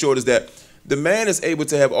story short is that the man is able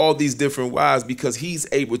to have all these different wives because he's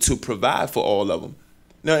able to provide for all of them.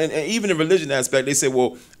 Now, and even in religion aspect, they say,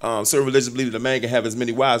 well, certain religions believe that a man can have as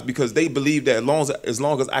many wives because they believe that as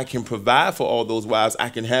long as I can provide for all those wives, I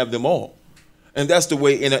can have them all. And that's the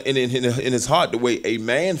way in his heart, the way a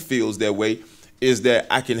man feels that way is that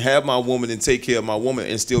I can have my woman and take care of my woman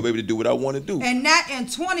and still be able to do what I want to do. And not in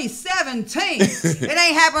 2017. It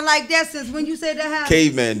ain't happened like that since when you said that happened.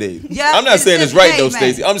 Caveman days. Yep, I'm not saying it's right though,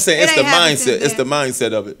 caveman. Stacey. I'm saying it's the mindset. It's the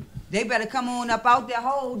mindset of it. They better come on up out that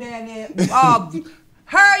hole down there.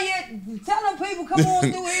 Harriet, tell them people come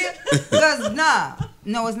on through here. Because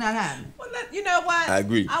no, it's not happening. Well, you know what? I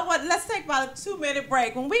agree. Let's take about a 2-minute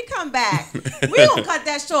break. When we come back, we gonna cut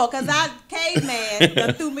that short because our caveman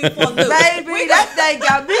done threw me for a loop. Baby, that thing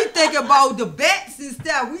got me thinking about the bets and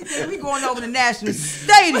stuff. We think we going over the National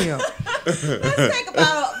Stadium. Let's take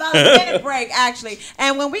about a minute break, actually.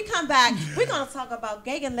 And when we come back, we're gonna talk about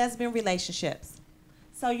gay and lesbian relationships.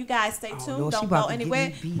 So you guys stay tuned. Lord, Don't go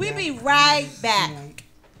anywhere. We'll be right back.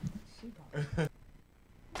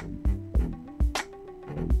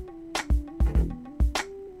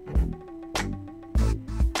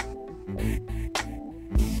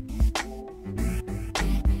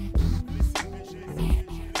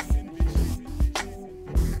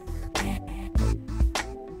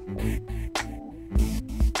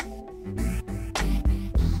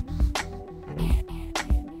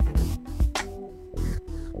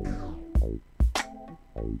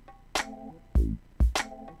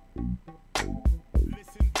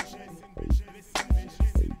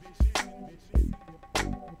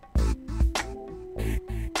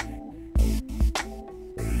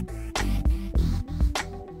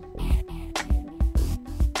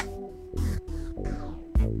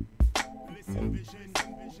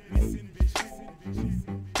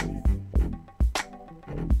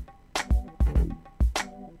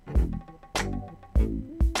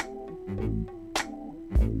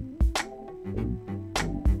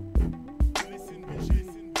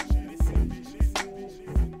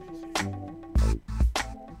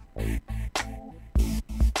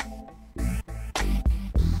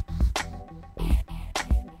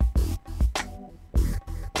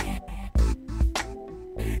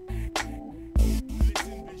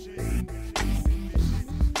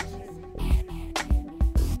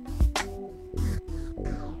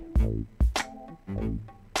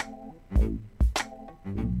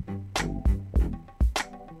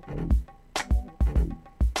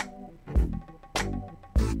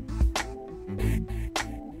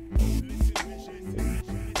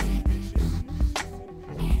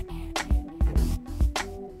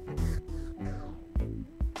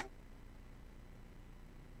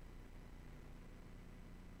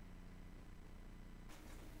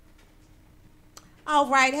 All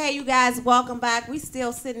right, hey you guys, welcome back. We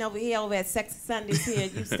still sitting over here at Sexy Sundays here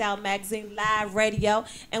at U-Style Magazine Live Radio,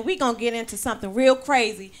 and we're gonna get into something real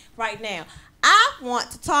crazy right now. I want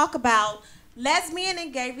to talk about lesbian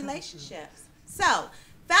and gay relationships. So,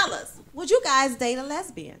 fellas, would you guys date a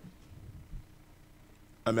lesbian?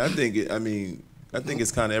 I mean, I think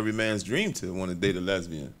it's kind of every man's dream to want to date a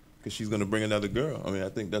lesbian because she's gonna bring another girl. I mean, I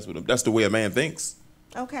think that's the way a man thinks.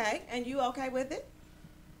 Okay, and you okay with it,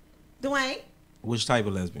 Dwayne? Which type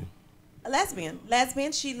of lesbian? A lesbian.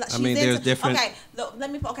 She's there's different. Okay,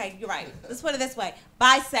 okay, you're right. Let's put it this way: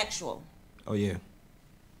 bisexual. Oh yeah,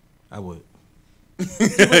 I would. He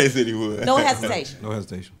said he would. No hesitation. No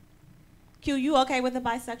hesitation. Q, you okay with a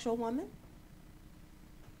bisexual woman?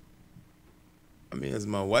 I mean, as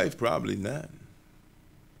my wife, probably not.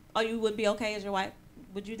 Oh, you would be okay as your wife?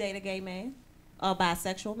 Would you date a gay man, a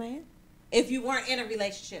bisexual man, if you weren't in a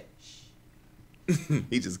relationship?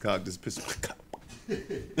 He just cocked his pistol.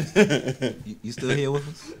 You still here with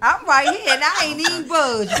us? I'm right here and I ain't even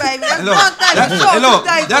budge, baby. That's Look, one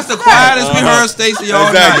thing. that's the quietest we heard Stacey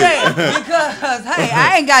all night. Because, hey,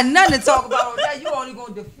 I ain't got nothing to talk about on that you only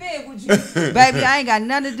gonna defend what you, baby. I ain't got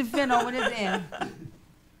nothing to defend over this end.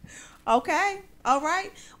 Okay. All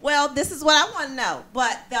right. Well, this is what I want to know.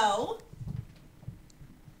 But though,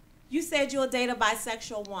 you said you'll date a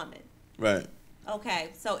bisexual woman. Right. Okay.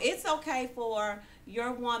 So it's okay for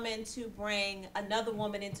your woman to bring another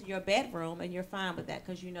woman into your bedroom, and you're fine with that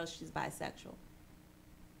because you know she's bisexual.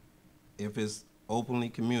 If it's openly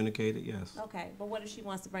communicated, yes. Okay. But what if she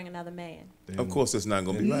wants to bring another man? Of course, it's not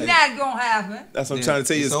gonna be right. Not gonna happen. That's what I'm Yeah, trying to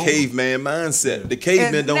tell you. it's It's over. caveman mindset. The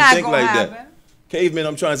cavemen It's don't not think gonna like happen. that. Cavemen,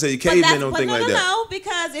 I'm trying to tell you, But cavemen don't think no, like no, that. no,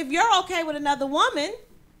 because if you're okay with another woman,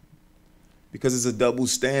 Because it's a double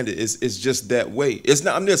standard. It's just that way. It's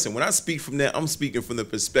not. I'm listen. When I speak from that, I'm speaking from the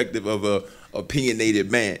perspective of a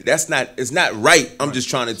opinionated man. That's not. It's not right. I'm just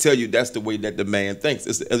trying to tell you that's the way that the man thinks.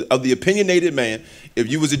 It's of the opinionated man.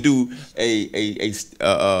 If you was to do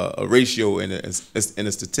a ratio and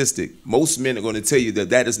a statistic, most men are going to tell you that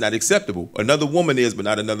that is not acceptable. Another woman is, but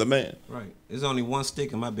not another man. Right. There's only one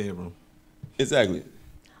stick in my bedroom. Exactly.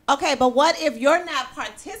 okay, but what if you're not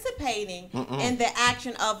participating in the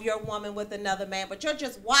action of your woman with another man, but you're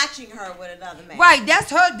just watching her with another man? Right,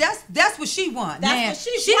 that's her. That's what she want. That's Man, what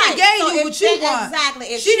she done right. gave So you if what you she- want. Exactly.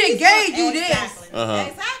 If She done she's gave you exactly. Uh-huh.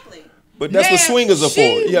 Exactly. But that's what Now, swingers are for.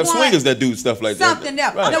 she You have want swingers that do stuff like Something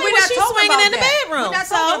that. else. Right. No, Okay, we're well, not she's talking swinging about in the that. bedroom, We're not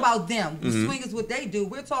so- talking about them. The Mm-hmm. swingers, what they do.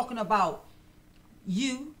 We're talking about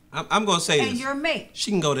you I'm going to say and this. your mate.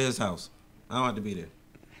 She can go to his house. I don't have to be there.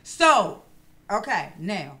 So, okay,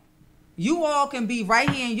 now, you all can be right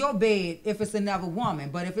here in your bed if it's another woman,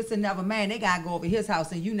 but if it's another man, they gotta go over his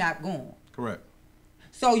house and you not going. Correct.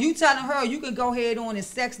 So you telling her you can go ahead on and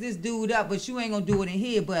sex this dude up, but you ain't gonna do it in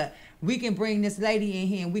here, but we can bring this lady in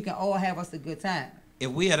here and we can all have us a good time.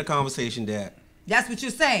 If we had a conversation that That's what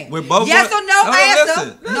you're saying. we're both yes going- or no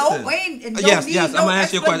answer. listen. No, ain't no yes, need, yes. no I'm gonna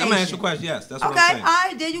ask you a question. I'm gonna ask you a explanation. question. Yes, that's what Okay, I'm all saying.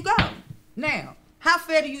 right, there you go. Now, how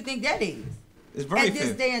fair do you think that is It's very at this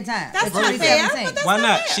fair. day and time? That's in not fair. 2017? But that's Why not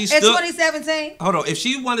not? fair. She's In still 2017? hold on. If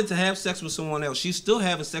she wanted to have sex with someone else, she's still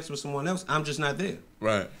having sex with someone else. I'm just not there.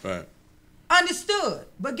 Right. Right. Understood.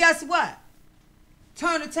 But guess what?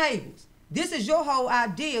 Turn the tables. This is your whole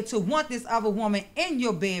idea to want this other woman in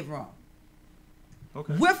your bedroom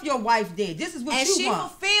Okay. with your wife there. This is what And you she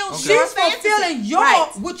want. fulfills Okay. your She's fulfilling fantasy. your Right.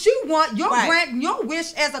 what you want, your Right. grant, your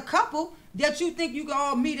wish as a couple that you think you can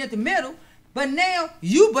all meet at the middle. But now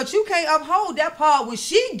you can't uphold that part when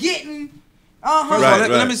she getting First of all, Right,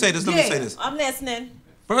 let right. me say this. Let me say this. I'm listening.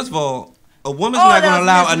 First of all, a woman's Oh, not going that's to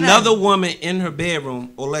allow listening. another woman in her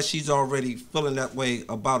bedroom unless she's already feeling that way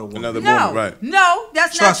about a woman. Another No, woman. Right. no,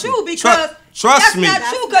 that's Trust not me. true because Trust that's me. not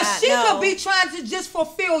true because That's she not, no. could be trying to just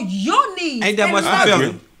fulfill your needs. Ain't that and much not-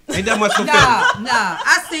 fulfilling? Ain't that much fulfilling? Nah,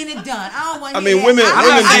 I seen it done. I don't want. I mean, women- I'm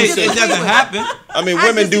women not do saying say- it doesn't happen. I mean, I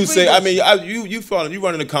women do disagree say. I with mean, you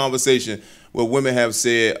running a conversation where women have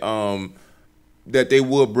said that they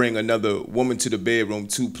will bring another woman to the bedroom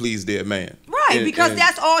to please their man. Right, And- because and-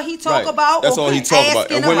 that's all he talk right, about. That's all he talk about.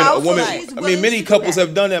 asking A woman, about, a woman. so she's I willing mean, many to do couples that.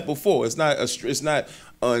 have done that before. It's not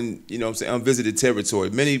you know what I'm saying, unvisited territory.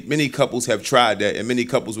 Many couples have tried that, and many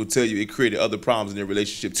couples will tell you it created other problems in their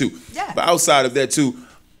relationship too. Yeah. But outside of that too,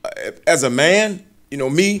 as a man, you know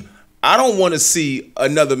me, I don't want to see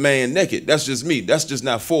another man naked. That's just me. That's just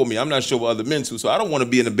not for me. I'm not sure what other men do. So I don't want to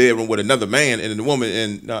be in the bedroom with another man and a woman.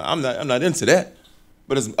 And no, I'm not into that.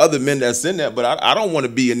 But there's other men that's in that. But I don't want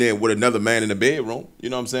to be in there with another man in the bedroom. You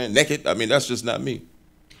know what I'm saying? Naked. I mean, that's just not me.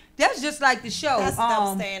 That's just like the show. That's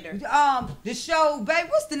double standard. The show, babe.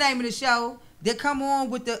 What's the name of the show that come on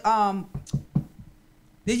with the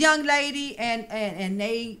young lady and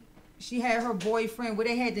she had her boyfriend where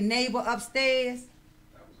they had the neighbor upstairs.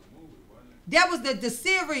 That was the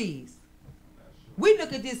series. We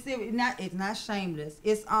look at this series. It's not Shameless.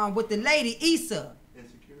 It's with the lady Issa.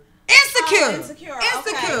 Insecure. Oh, Insecure.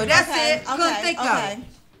 Okay. That's Okay. it. Couldn't think of it.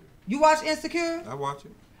 You watch Insecure? I watch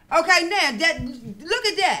it. Okay, now look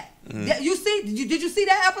at that. That- you see? Did you see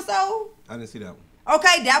that episode? I didn't see that one.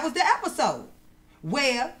 Okay, that was the episode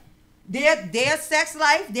where their sex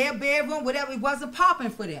life, their bedroom, whatever, it wasn't popping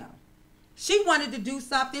for them. She wanted to do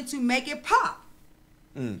something to make it pop.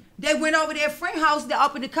 They went over their friend house, they're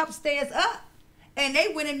up in the couple stairs up. And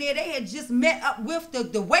they went in there, they had just met up with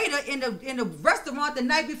the waiter in the restaurant the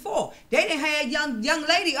night before. They didn't have young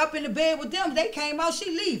lady up in the bed with them. They came out,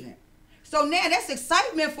 she leaving. So now that's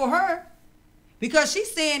excitement for her. Because she's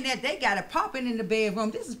saying that they got it popping in the bedroom.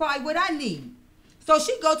 This is probably what I need. So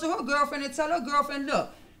she go to her girlfriend and tell her girlfriend, look,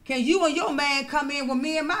 can you and your man come in with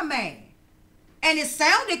me and my man? And it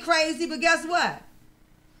sounded crazy, but guess what?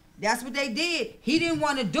 That's what they did. He didn't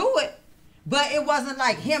want to do it. But it wasn't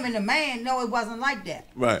like him and the man. No, it wasn't like that.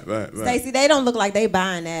 Right. Stacey, they don't look like they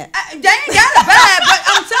buying that. They ain't gotta buy it, but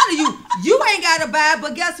I'm telling you, you ain't gotta buy it.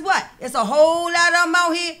 But guess what? It's a whole lot of them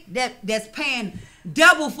out here that's paying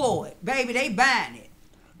double for it, baby. They buying it.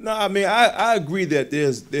 No, I mean I agree that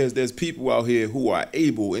there's people out here who are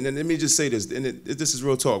able, and then let me just say this, and this is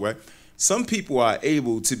real talk, right? Some people are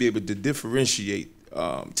able to be able to differentiate,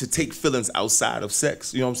 to take feelings outside of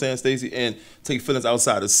sex. You know what I'm saying, Stacey? And take feelings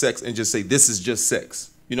outside of sex and just say this is just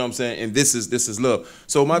sex. You know what I'm saying? And this is love.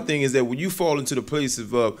 So my thing is that when you fall into the place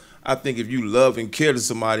of I think if you love and care to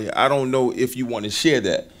somebody, I don't know if you want to share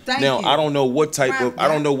that. Thank now you. I don't know what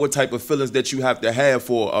type of feelings that you have to have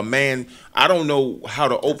for a man. I don't know how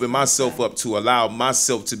to open myself up to allow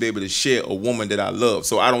myself to be able to share a woman that I love.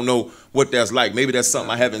 So I don't know what that's like. Maybe that's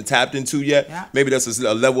something I haven't tapped into yet. Yeah. Maybe that's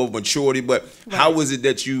a level of maturity. But how is it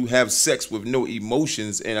that you have sex with no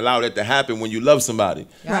emotions and allow that to happen when you love somebody?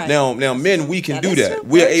 Right. Now men, we can do that's that. true.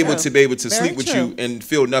 We're Very able true. to be able to Very sleep with true. you and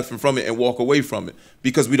feel nothing from it and walk away from it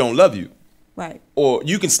because we don't love you. Right. Or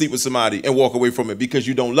you can sleep with somebody and walk away from it because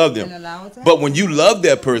you don't love them. And allow it to But when you love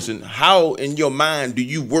that person, how in your mind do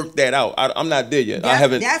you work that out? I'm not there yet. I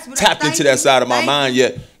haven't That's what tapped into that side of my mind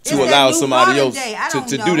yet It's to that allow new somebody modern else day. I to don't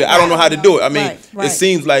do know. that. I don't know how to do it. I mean, Right. it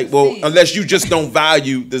seems like, well, See. unless you just don't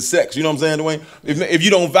value the sex. You know what I'm saying, Dwayne? If you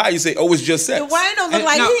don't value, say, oh, it's just sex. Dwayne don't look And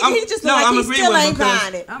like no, he just look like he agreeing still with him ain't because-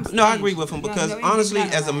 buying it. No, I agree with him because No, you honestly,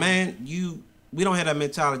 ain't as a lying. man, we don't have that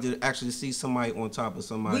mentality to actually see somebody on top of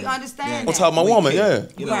somebody. We understand On top of my we woman, care, yeah.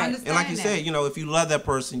 You know, We and like you understand said, that. if you love that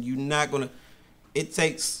person, you're not gonna. It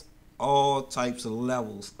takes all types of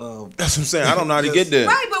levels of. That's what I'm saying. I don't know how to get there.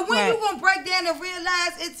 Right, but when Right. you gonna break down and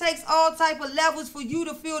realize it takes all type of levels for you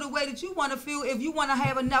to feel the way that you want to feel. If you want to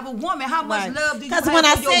have another woman, how much Right. love do you Because have when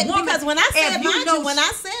I for your said, woman? because when I said, If you mind know you, when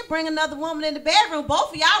I said bring another woman in the bedroom,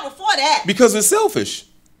 both of y'all were for that. Because it's selfish.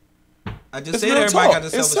 I just It's said real everybody talk.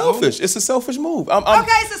 got the It's selfish selfish. It's a selfish move. I'm-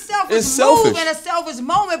 Okay, it's a selfish it's move selfish. and a selfish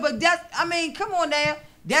moment, but come on now.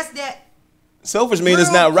 That's that Selfish mean it's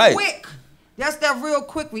real not right. quick. That's that real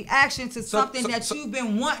quick reaction to something that you've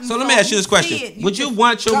been wanting. So let me ask you this question: Would you just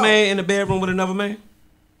want your go. man in the bedroom with another man?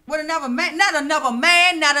 With another man, not another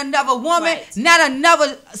man, not another woman, Right. not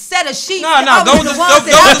another set of sheets. No, other those than are the ones those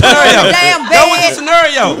that scenario. the damn That was the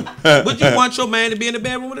bed. scenario. Would you want your man to be in the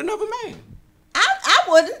bedroom with another man? I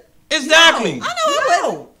wouldn't. Exactly. I know I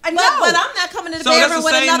wouldn't. But I'm not coming to the So that's bedroom the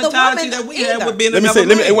with same another mentality woman that we either. have with being Let me another say,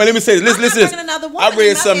 let man. me say this. I'm Listen, not listen. bringing another I woman read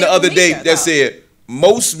in my something the other bedroom day either, that though. said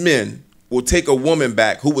most men will take a woman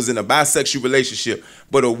back who was in a bisexual relationship,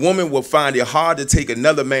 but a woman will find it hard to take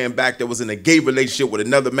another man back that was in a gay relationship with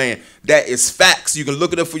another man. That is facts. You can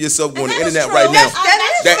look it up for yourself on the that is internet true. right now.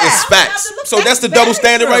 That That is is facts. facts. So that's the double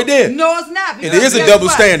standard right there. No, it's not. It because is a guess double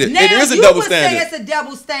what? standard. Now It is a you double would standard. Say it's a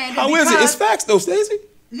double standard. How is it? because- It's facts though, Stacey.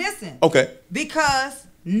 Listen. Okay. Because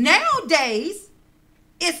nowadays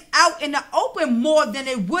it's out in the open more than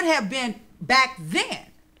it would have been back then.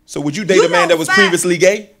 So would you date You a man know that was facts. previously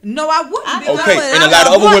gay? No, I wouldn't. I because Okay, would. and a I lot of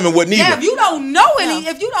know other what- women wouldn't Yeah, either. if you don't know any, No.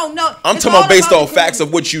 if you don't know, I'm it's talking all about based about off facts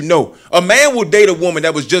of what you know. A man will date a woman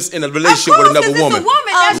that was just in a Of relationship course, with another 'cause it's woman. a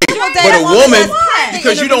woman. That's you will the date But a a woman woman, that's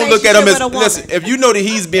because in you a don't look at him as, relationship with a listen, woman. if you know that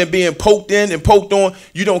he's being poked in and poked on,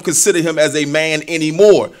 you don't consider him as a man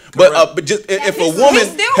anymore. But just if a He's woman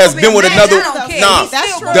still has gonna been be with a man, another, I don't care. nah, He's still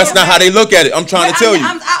that's gonna that's be a not how man. they look at it. I'm trying to tell you.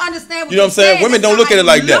 I understand what You know what I'm saying? Women don't look at it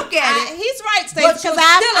like that. Look at it. He's right, Stacey, But because you're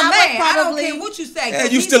I still a man. would I don't probably. care what you say. Yeah,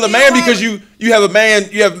 'cause you he still a man has- because you have a man,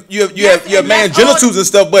 you have and man that's all- genitals and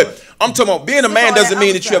stuff. But I'm talking about being a man all doesn't that mean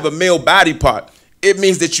other that you have a stuff. male body part. It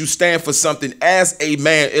means that you stand for something as a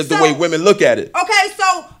man, is the So- way women look at it. Okay,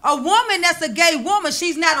 so a woman that's a gay woman,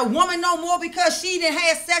 she's not a woman no more because she didn't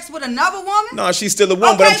have sex with another woman? No, she's still a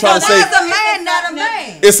woman, but I'm Okay, trying to so say that's a man, not a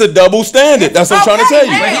man. it's a double standard. That's what I'm trying to tell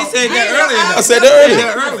Okay, you. But now, he said that now, earlier. I said that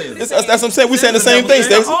earlier. earlier. That's what I'm saying. We saying the same thing,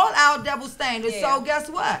 Double Stacey. all out double standards. Yeah. So guess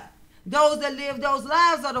what? Those that live those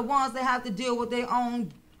lives are the ones that have to deal with their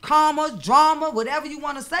own karma, drama, whatever you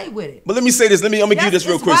want to say with it. But let me say this. I'm gonna give you this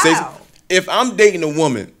real It's quick, Stacey. wild. If I'm dating a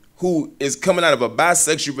woman who is coming out of a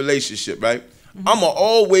bisexual relationship, right? I'ma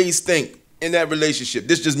always think in that relationship,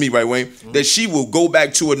 this is just me, right, Wayne, that she will go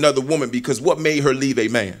back to another woman because what made her leave a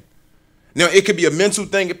man? Now, it could be a mental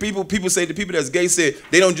thing. People say the people that's gay said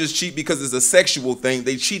they don't just cheat because it's a sexual thing.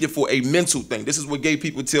 They cheated for a mental thing. This is what gay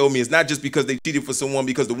people tell me. It's not just because they cheated for someone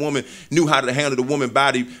because the woman knew how to handle the woman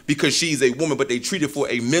body because she's a woman, but they treated for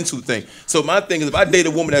a mental thing. So my thing is, if I date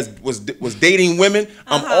a woman that was dating women,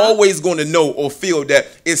 I'm always going to know or feel that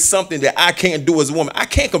it's something that I can't do as a woman. I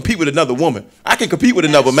can't compete with another woman. I can compete with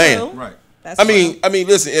another man. true. Right. That's I mean,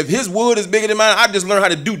 listen, if his wood is bigger than mine, I just learn how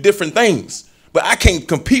to do different things. but I can't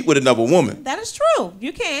compete with another woman. That is true.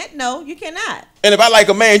 You can't. No, you cannot. And if I like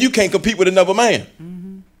a man, you can't compete with another man.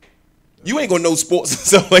 You ain't gonna know sports and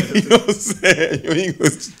stuff like you know what I'm saying. You ain't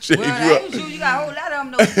gonna check Well, you I up. ain't sure you got a whole lot of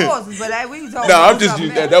them no forces, but we talking No, about I'm just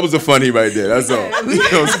something that was a funny right there. That's all. You know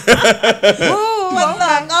what I'm saying? Ooh, But okay.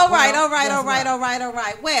 look, all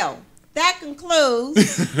right. Well, Well, that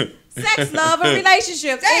concludes sex, love, and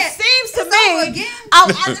relationships. Damn, It seems to it's over me. again?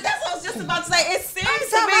 That's what I was just about to say. It seems to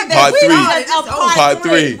talking me about that part we three. are It's a over. part Part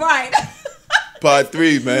three. Right. Part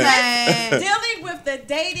 3, man. Man. Dealing with the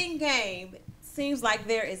dating game seems like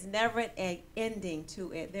there is never an ending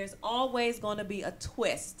to it. There's always going to be a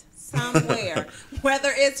twist somewhere,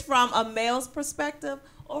 whether it's from a male's perspective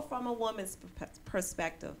or from a woman's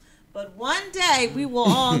perspective. But one day we will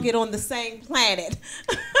all get on the same planet.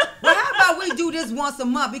 Well, how about we do this once a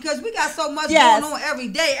month? Because we got so much Yes. going on every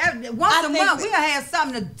day. Once I a think month, we gonna have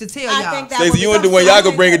something to tell I y'all. think that would Stacey, be you and the something one y'all I can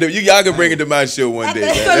think bring it that- to y'all can bring it to my show one day.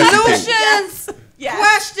 man. That's the thing. Solutions, Yes.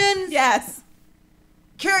 questions, Yes.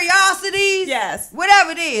 curiosities, Yes.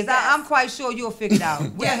 whatever it is. Yes. I'm quite sure you'll figure it out.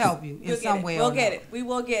 We'll Yes. help you in We'll get some it. way. We'll or get another. it. We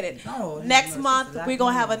will get it. Oh, Next mercy, month, sisters, I we're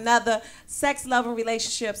going to don't have know. another Sex, Love, and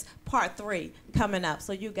Relationships Part 3 coming up.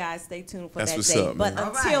 So you guys stay tuned for That's that what's date. up, But man.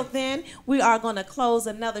 All until right. then, we are going to close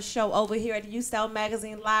another show over here at U-Style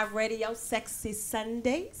Magazine Live Radio, Sexy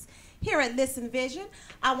Sundays. Here at Listen Vision,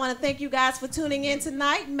 I want to thank you guys for tuning in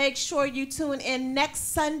tonight. Make sure you tune in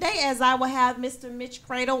next Sunday as I will have Mr. Mitch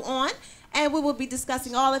Cradle on, and we will be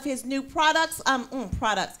discussing all of his new products,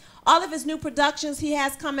 all of his new productions he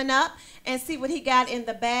has coming up, and see what he got in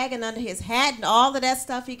the bag and under his hat and all of that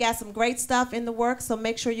stuff. He got some great stuff in the works, so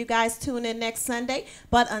make sure you guys tune in next Sunday.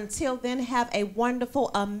 But until then, have a wonderful,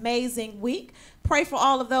 amazing week. Pray for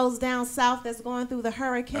all of those down south that's going through the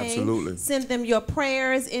hurricane. Absolutely. Send them your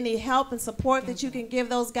prayers, any help and support that you can give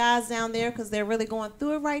those guys down there because they're really going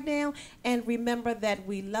through it right now. And remember that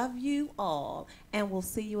we love you all. And we'll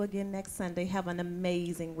see you again next Sunday. Have an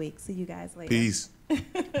amazing week. See you guys later. Peace.